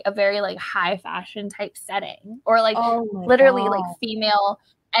in like a very like high fashion type setting, or like Oh my literally like god. female,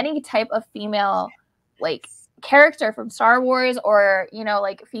 any type of female like character from Star Wars, or you know,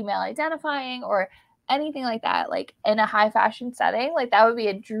 like female identifying or anything like that, like in a high fashion setting. Like that would be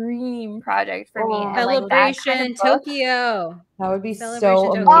a dream project for me. Oh, And like that kind of Celebration book. Tokyo. that would be Celebration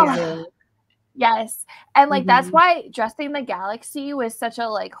so Tokyo. amazing. Yes. And like that's Mhm. why Dressing the Galaxy was such a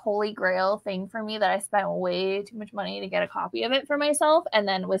like holy grail thing for me, that I spent way too much money to get a copy of it for myself, and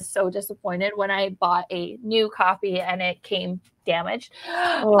then was so disappointed when I bought a new copy and it came damaged.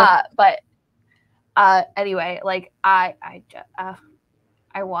 Oh, But anyway, like I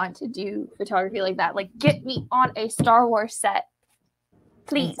want to do photography like that. Like, get me on a Star Wars set,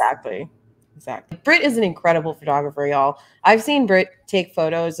 please. exactly. Exactly. Britt is an incredible photographer, y'all. I've seen Britt take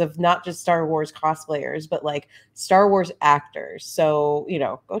photos of not just Star Wars cosplayers, but like Star Wars actors. So, you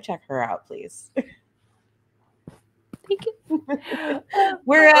know, go check her out, please. Thank you.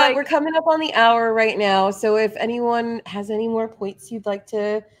 We're coming up on the hour right now. So if anyone has any more points you'd like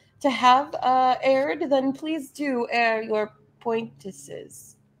to have aired, then please do air your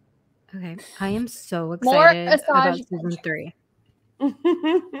pointises. Okay. I am so More excited about Asajj season Ventress.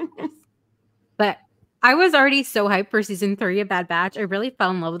 3. But I was already so hyped for season 3 of Bad Batch. I really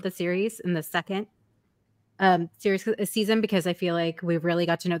fell in love with the series in the second season, because I feel like we really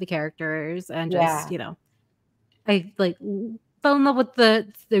got to know the characters, and Yeah. just, you know, I like fell in love with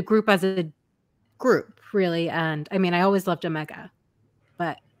the group as a group, really. And I mean, I always loved Omega,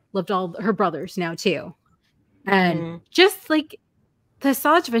 but loved all her brothers now too. And Mhm. just like the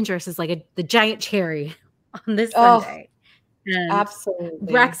Asajj Ventress is like the giant cherry on this Oh, Sunday. And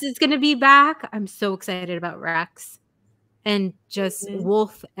absolutely. Rex is going to be back. I'm so excited about Rex. And just Mhm.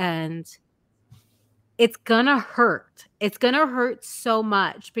 Wolf, and it's going to hurt. It's going to hurt so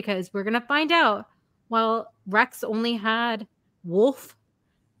much, because we're going to find out, well, Rex only had Wolf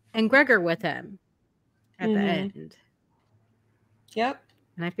and Gregor with him at the Mhm. end. Yep.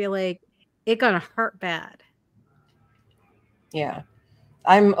 And I feel like it's going to hurt bad. Yeah.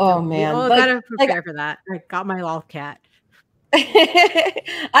 I'm So oh we man. all got to prepare for that. I got my Wildcat.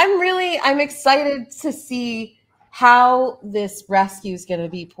 I'm excited to see how this rescue is going to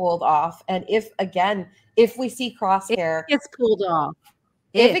be pulled off, and if we see Crosshair, It gets pulled off.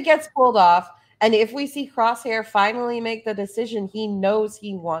 if it gets pulled off, and if we see Crosshair finally make the decision he knows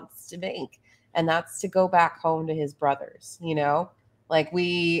he wants to make, and that's to go back home to his brothers, you know, like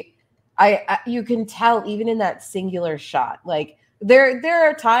you can tell even in that singular shot, like there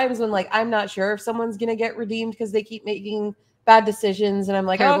are times when like I'm not sure if someone's going to get redeemed because they keep making bad decisions, and I'm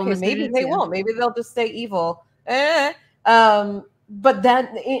like, oh, Terrible okay, maybe decisions, they yeah. won't, maybe they'll just stay evil. But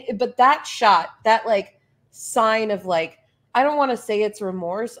that shot, that like sign of like, I don't want to say it's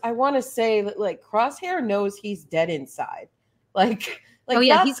remorse, I want to say that like Crosshair knows he's dead inside, like Oh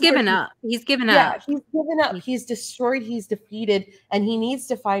yeah, that's he's given up. He's given up. he's given up, he's destroyed, he's defeated, and he needs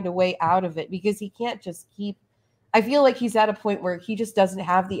to find a way out of it, because he can't just keep, I feel like he's at a point where he just doesn't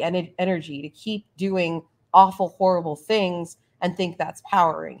have the energy to keep doing awful, horrible things and think that's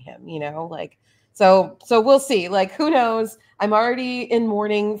powering him, you know, like, so we'll see, like, who knows. I'm already in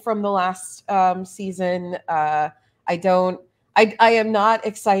mourning from the last season. I am not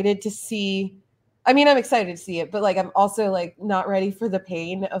excited to see, I mean, I'm excited to see it, but like I'm also like not ready for the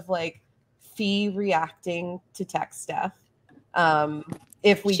pain of like Phee reacting to tech stuff.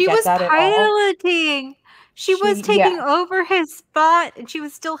 If we She get was that at all. piloting. She was Yeah. taking over his spot, and she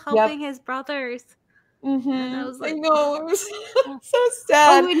was still Yep. helping his brothers. And I Mm-hmm. was I like, know. It was oh. so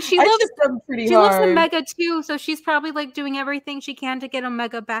sad. Oh, and I should them pretty she loves hard. Omega too, so she's probably like doing everything she can to get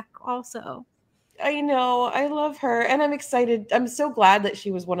Omega back also. I know. I love her, and I'm excited. I'm so glad that she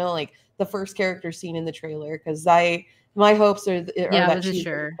was one of like the first characters seen in the trailer, because my hopes are that she's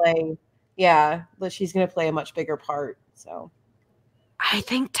going to play. Yeah, that she's going to play a much bigger part. So I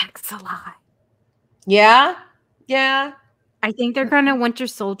think Tech's alive. Yeah. Yeah. I think they're going to Winter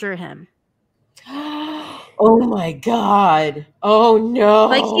Soldier him. Oh my god. Oh no.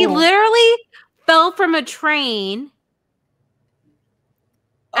 Like, he literally fell from a train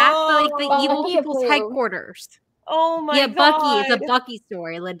at like the evil people's headquarters. Oh my god. Bucky. It's a Bucky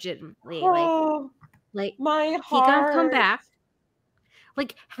story, legitimately. Like my heart. He gonna come back.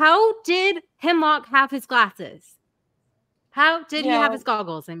 Like, how did Hemlock have his glasses? How did he have his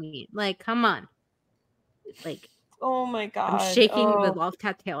goggles? I mean, like, come on. Like, oh my god. I'm shaking the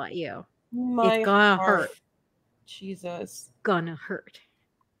Wildcat tail at you. My it's gonna heart. hurt. Jesus. Gonna hurt.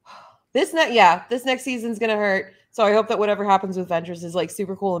 This next season's gonna hurt. So I hope that whatever happens with Ventress is like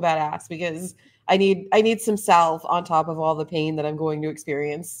super cool and badass, because I need some salve on top of all the pain that I'm going to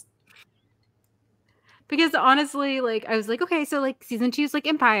experience. Because honestly, like I was like, okay, so like season 2 is like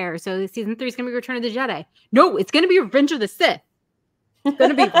Empire, so season 3 is gonna be Return of the Jedi. No, it's gonna be Revenge of the Sith. It's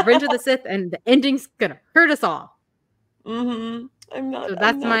gonna be Revenge of the Sith, and the ending's gonna hurt us all. Mm-hmm. I'm not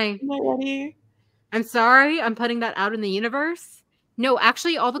ready. I'm sorry, I'm putting that out in the universe. No,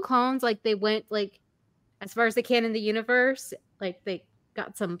 actually, all the clones, like they went like as far as they can in the universe. Like they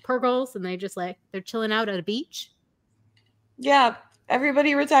got some Purgles, and they just like they're chilling out at a beach. Yeah,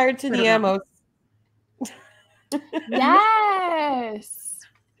 everybody retired to Niamos. Yes.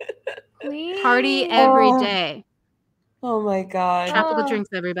 Please. Party every day. Oh my god. Chapel the drinks,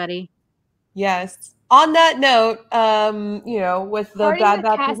 everybody. Yes. On that note, you know, with the Party Bad with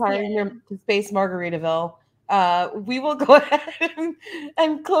Batch retiring to Space Margaritaville, we will go ahead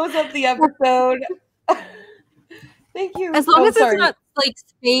and close up the episode. Thank you. As long as it's not like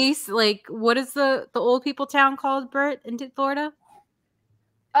space, like what is the old people town called, Britt, in Florida?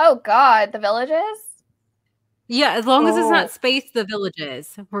 Oh God, the Villages? Yeah, as long as it's not space, the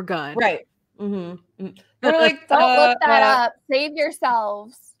Villages, we're good. Right. Mm-hmm. We're like, don't look that up. Save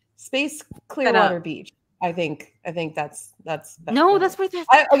yourselves. Space Clearwater Beach. I think that's no, that's where that's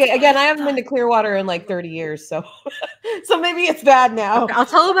okay. Again, I haven't been to Clearwater in like 30 years, so maybe it's bad now. Okay, I'll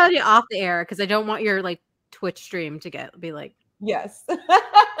tell about it off the air because I don't want your like Twitch stream to be like. Yes.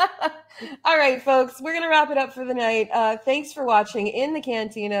 All right, folks, we're gonna wrap it up for the night. Thanks for watching In the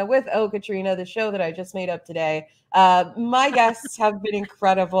Cantina with OHCATRINA, the show that I just made up today. My guests have been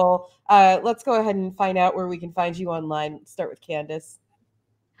incredible. Let's go ahead and find out where we can find you online. Start with Candace.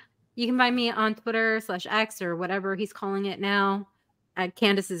 You can find me on Twitter /X or whatever he's calling it now at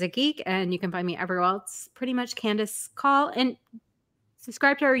Candace is a Geek, and you can find me everywhere else, pretty much Candace Kaw, and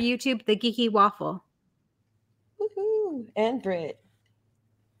subscribe to our YouTube, The Geeky Waffle. Woohoo! And Britt.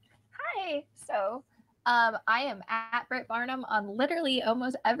 Hi. So, I am at Britt Barnim on literally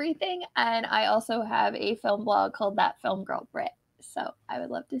almost everything, and I also have a film blog called That Film Girl Britt. So I would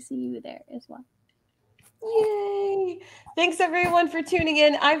love to see you there as well. Yay! Thanks everyone for tuning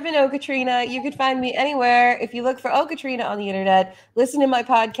in. I've been OHCATRINA. You can find me anywhere. If you look for OHCATRINA on the internet, listen to my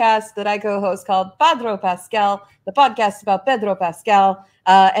podcast that I co-host called Pedro Pascal, the podcast about Pedro Pascal.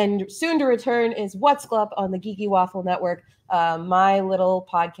 And soon to return is What's Glup on the Geeky Waffle Network, my little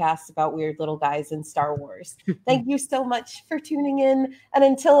podcast about weird little guys in Star Wars. Thank you so much for tuning in. And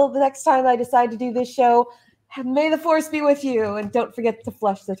until the next time I decide to do this show, may the Force be with you. And don't forget to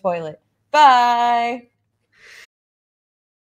flush the toilet. Bye.